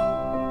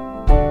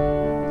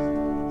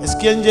es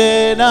quien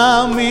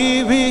llena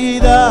mi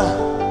vida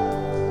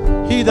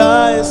y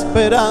da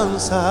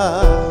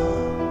esperanza.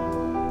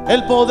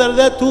 El poder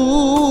de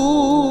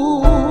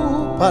tu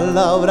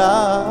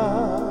palabra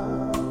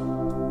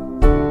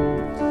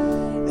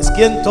es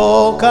quien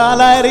toca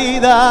la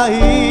herida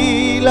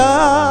y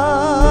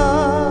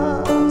la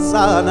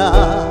sana.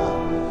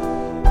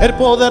 El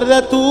poder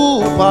de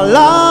tu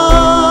palabra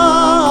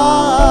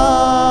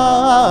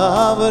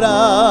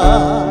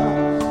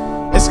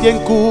es quien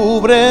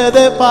cubre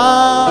de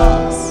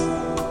paz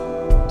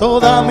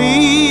toda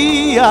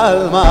mi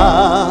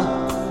alma.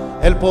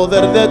 El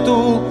poder de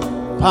tu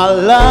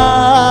palabra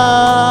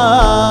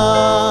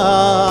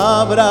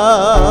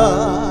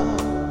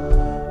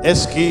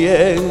es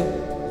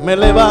quien me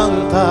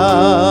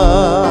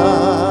levanta.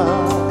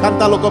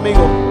 Cántalo conmigo.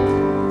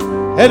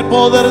 El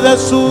poder de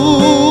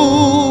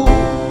su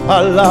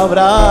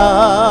palabra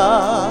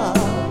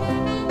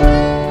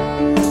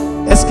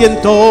es quien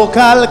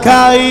toca al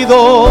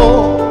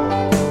caído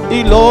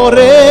y lo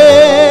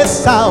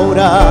restaura.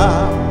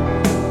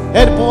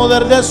 El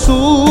poder de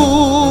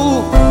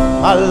su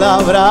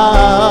palabra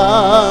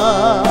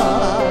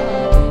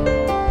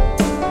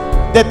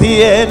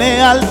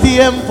detiene al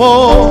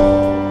tiempo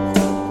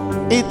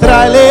y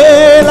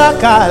tráele la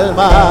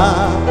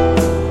calma.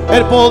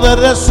 El poder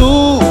de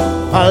su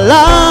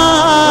palabra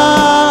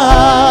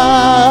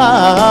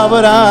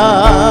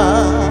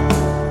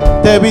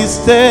te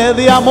viste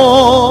de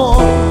amor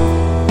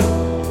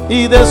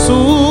y de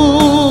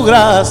su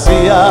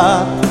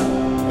gracia.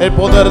 El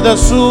poder de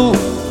su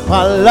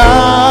palabra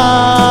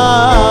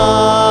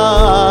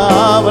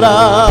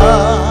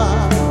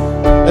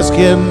es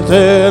quien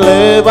te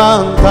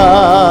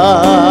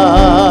levanta.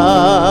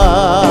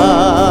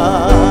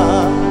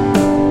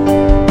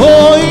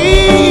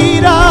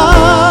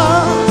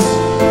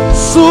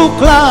 Su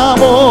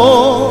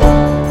clamor,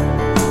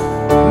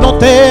 no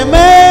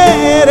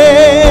temeré,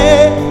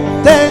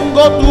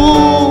 tengo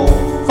tu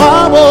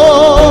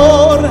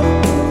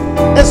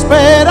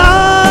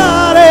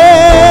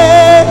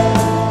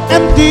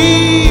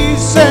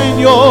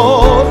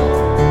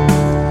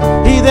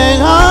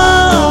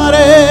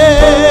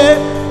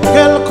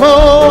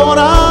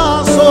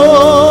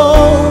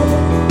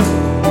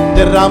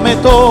derrame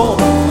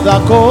toda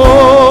confianza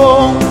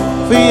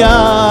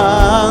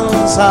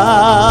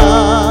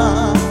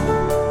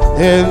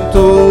en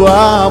tu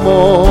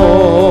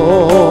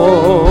amor.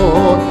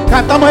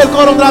 Cantamos el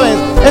coro otra vez,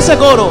 ese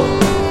coro.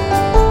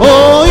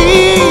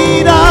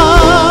 Oirás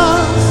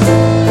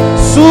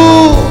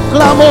su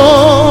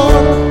clamor,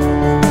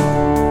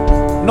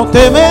 no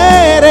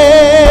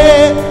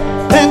temeré,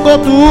 tengo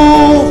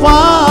tu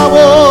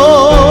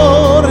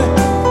favor,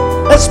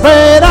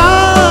 esperaré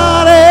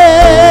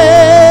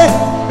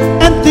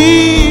en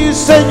ti,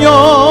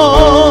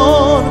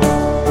 Señor,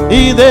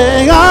 y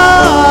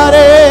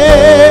dejaré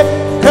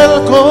que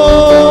el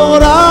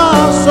corazón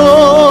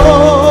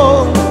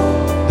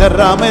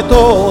derrame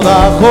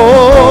toda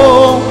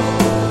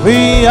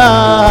confianza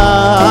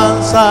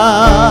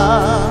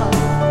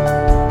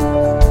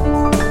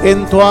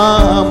en tu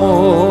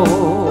amor.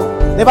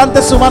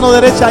 Levante su mano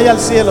derecha ahí al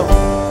cielo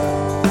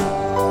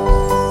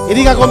y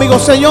diga conmigo: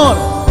 Señor,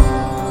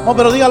 no,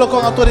 pero dígalo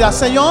con autoridad.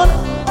 Señor,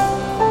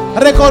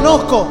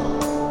 reconozco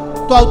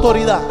tu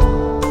autoridad.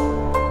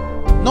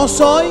 No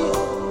soy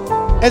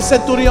el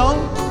centurión,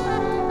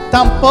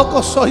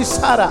 tampoco soy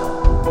Sara,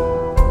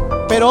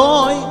 pero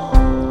hoy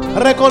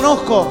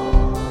reconozco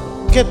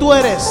que tú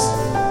eres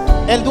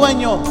el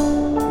dueño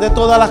de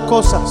todas las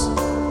cosas,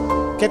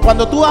 que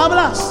cuando tú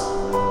hablas,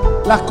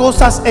 las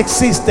cosas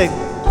existen.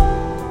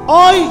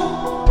 Hoy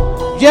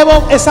llevo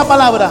esa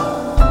palabra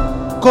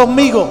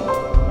conmigo,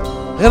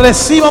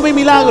 recibo mi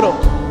milagro,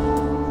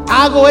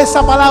 hago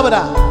esa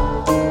palabra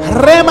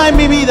rema en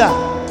mi vida,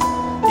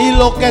 y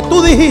lo que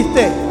tú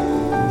dijiste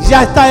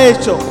ya está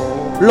hecho.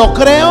 Lo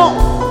creo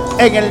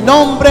en el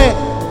nombre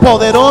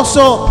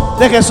poderoso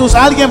de Jesús.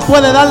 Alguien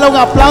puede darle un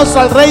aplauso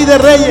al Rey de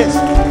Reyes.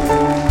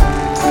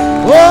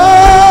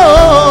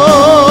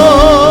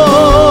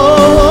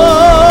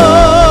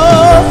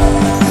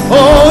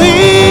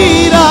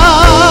 Oirás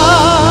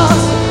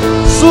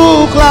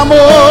su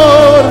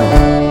clamor,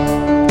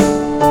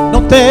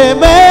 no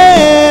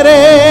temeré,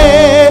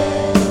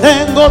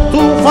 tengo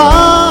tu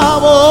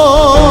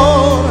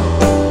favor,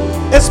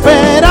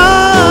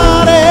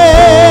 esperaré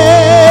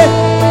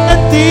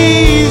en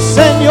ti,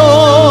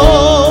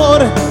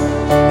 Señor,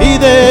 y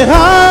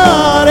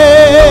dejaré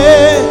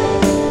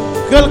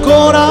que el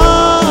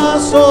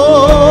corazón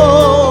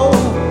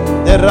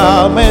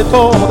derrame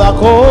toda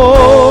confianza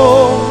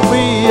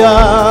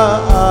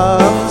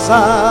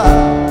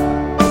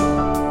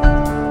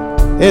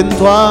en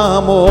tu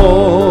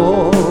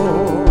amor.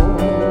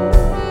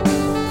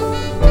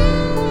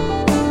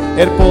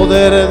 El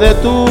poder de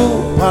tu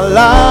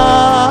palabra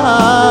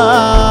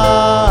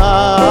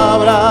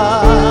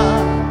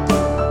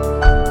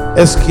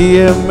es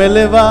quien me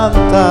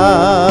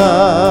levanta.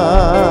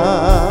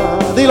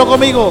 Dilo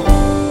conmigo.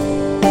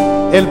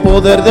 El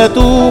poder de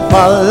tu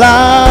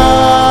palabra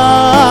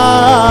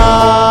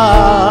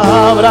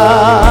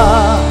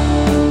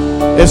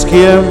es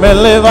quien me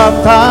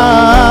levanta.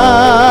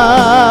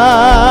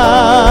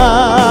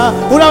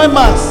 Una vez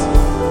más.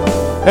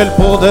 El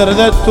poder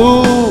de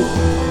tu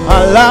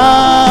palabra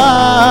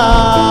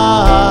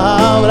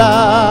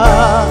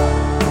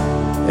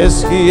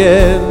es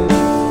quien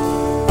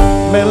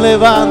me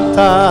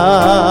levanta.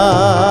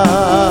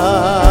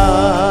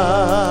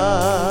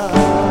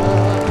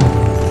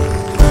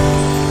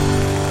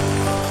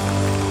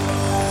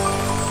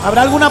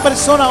 ¿Habrá alguna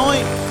persona hoy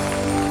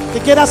que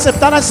quiera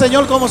aceptar al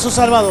Señor como su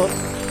Salvador?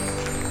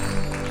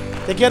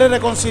 Que quiere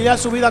reconciliar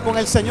su vida con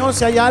el Señor.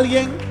 Si hay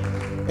alguien,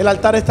 el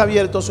altar está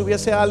abierto. Si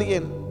hubiese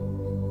alguien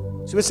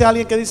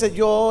que dice: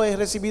 yo he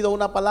recibido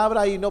una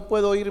palabra y no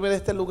puedo irme de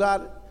este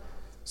lugar.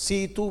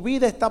 Si tu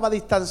vida estaba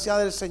distanciada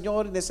del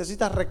Señor y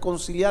necesitas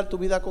reconciliar tu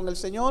vida con el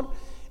Señor,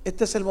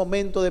 este es el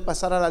momento de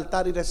pasar al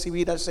altar y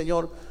recibir al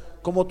Señor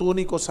como tu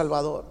único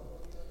Salvador.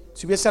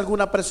 Si hubiese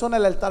alguna persona,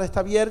 el altar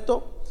está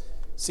abierto.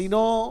 Si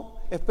no,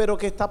 espero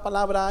que esta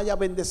palabra haya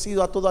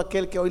bendecido a todo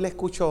aquel que hoy la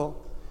escuchó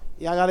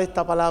y haga de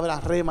esta palabra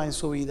rema en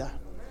su vida.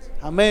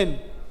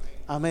 Amén.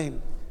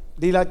 Amén.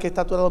 Dile al que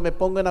está a tu lado: me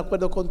pongo en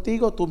acuerdo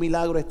contigo, tu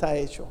milagro está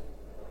hecho.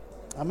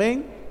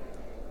 Amén.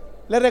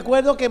 Les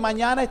recuerdo que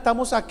mañana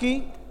estamos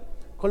aquí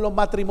con los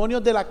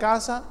matrimonios de la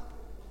casa.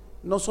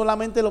 No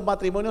solamente los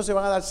matrimonios se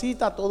van a dar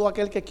cita, todo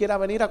aquel que quiera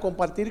venir a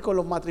compartir con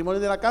los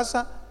matrimonios de la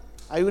casa.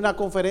 Hay una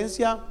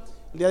conferencia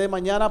el día de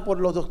mañana por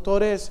los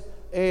doctores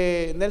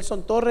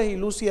Nelson Torres y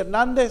Lucy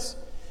Hernández.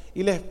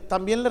 Y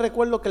también les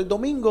recuerdo que el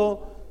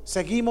domingo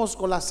seguimos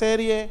con la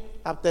serie,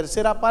 la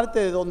tercera parte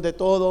de donde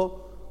todo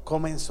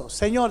comenzó.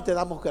 Señor, te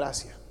damos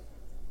gracias.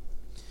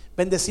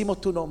 Bendecimos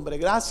tu nombre.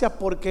 Gracias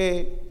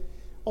porque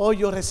hoy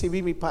yo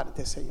recibí mi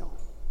parte, Señor.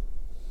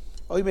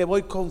 Hoy me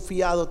voy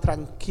confiado,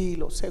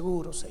 tranquilo,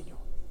 seguro, Señor.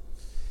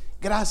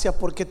 Gracias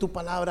porque tu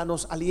palabra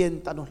nos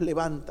alienta, nos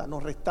levanta,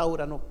 nos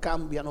restaura, nos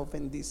cambia, nos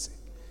bendice.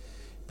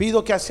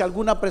 Pido que si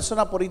alguna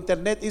persona por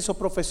internet hizo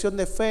profesión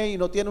de fe y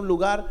no tiene un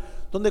lugar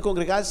donde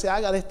congregarse,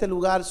 haga de este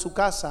lugar su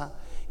casa.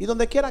 Y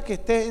donde quiera que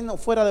esté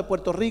fuera de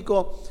Puerto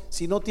Rico,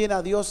 si no tiene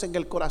a Dios en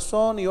el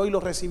corazón y hoy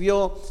lo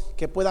recibió,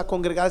 que pueda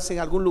congregarse en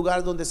algún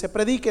lugar donde se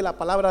predique la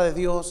palabra de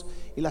Dios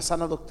y la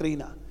sana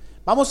doctrina.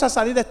 Vamos a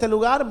salir de este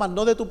lugar, mas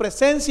no de tu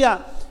presencia.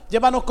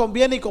 Llévanos con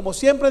bien y como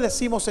siempre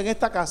decimos en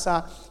esta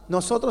casa,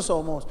 nosotros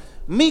somos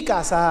mi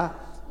casa,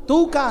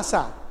 tu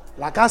casa,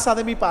 la casa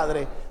de mi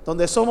Padre,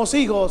 donde somos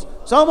hijos,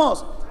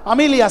 somos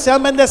familia.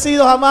 Sean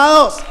bendecidos,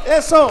 amados.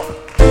 Eso.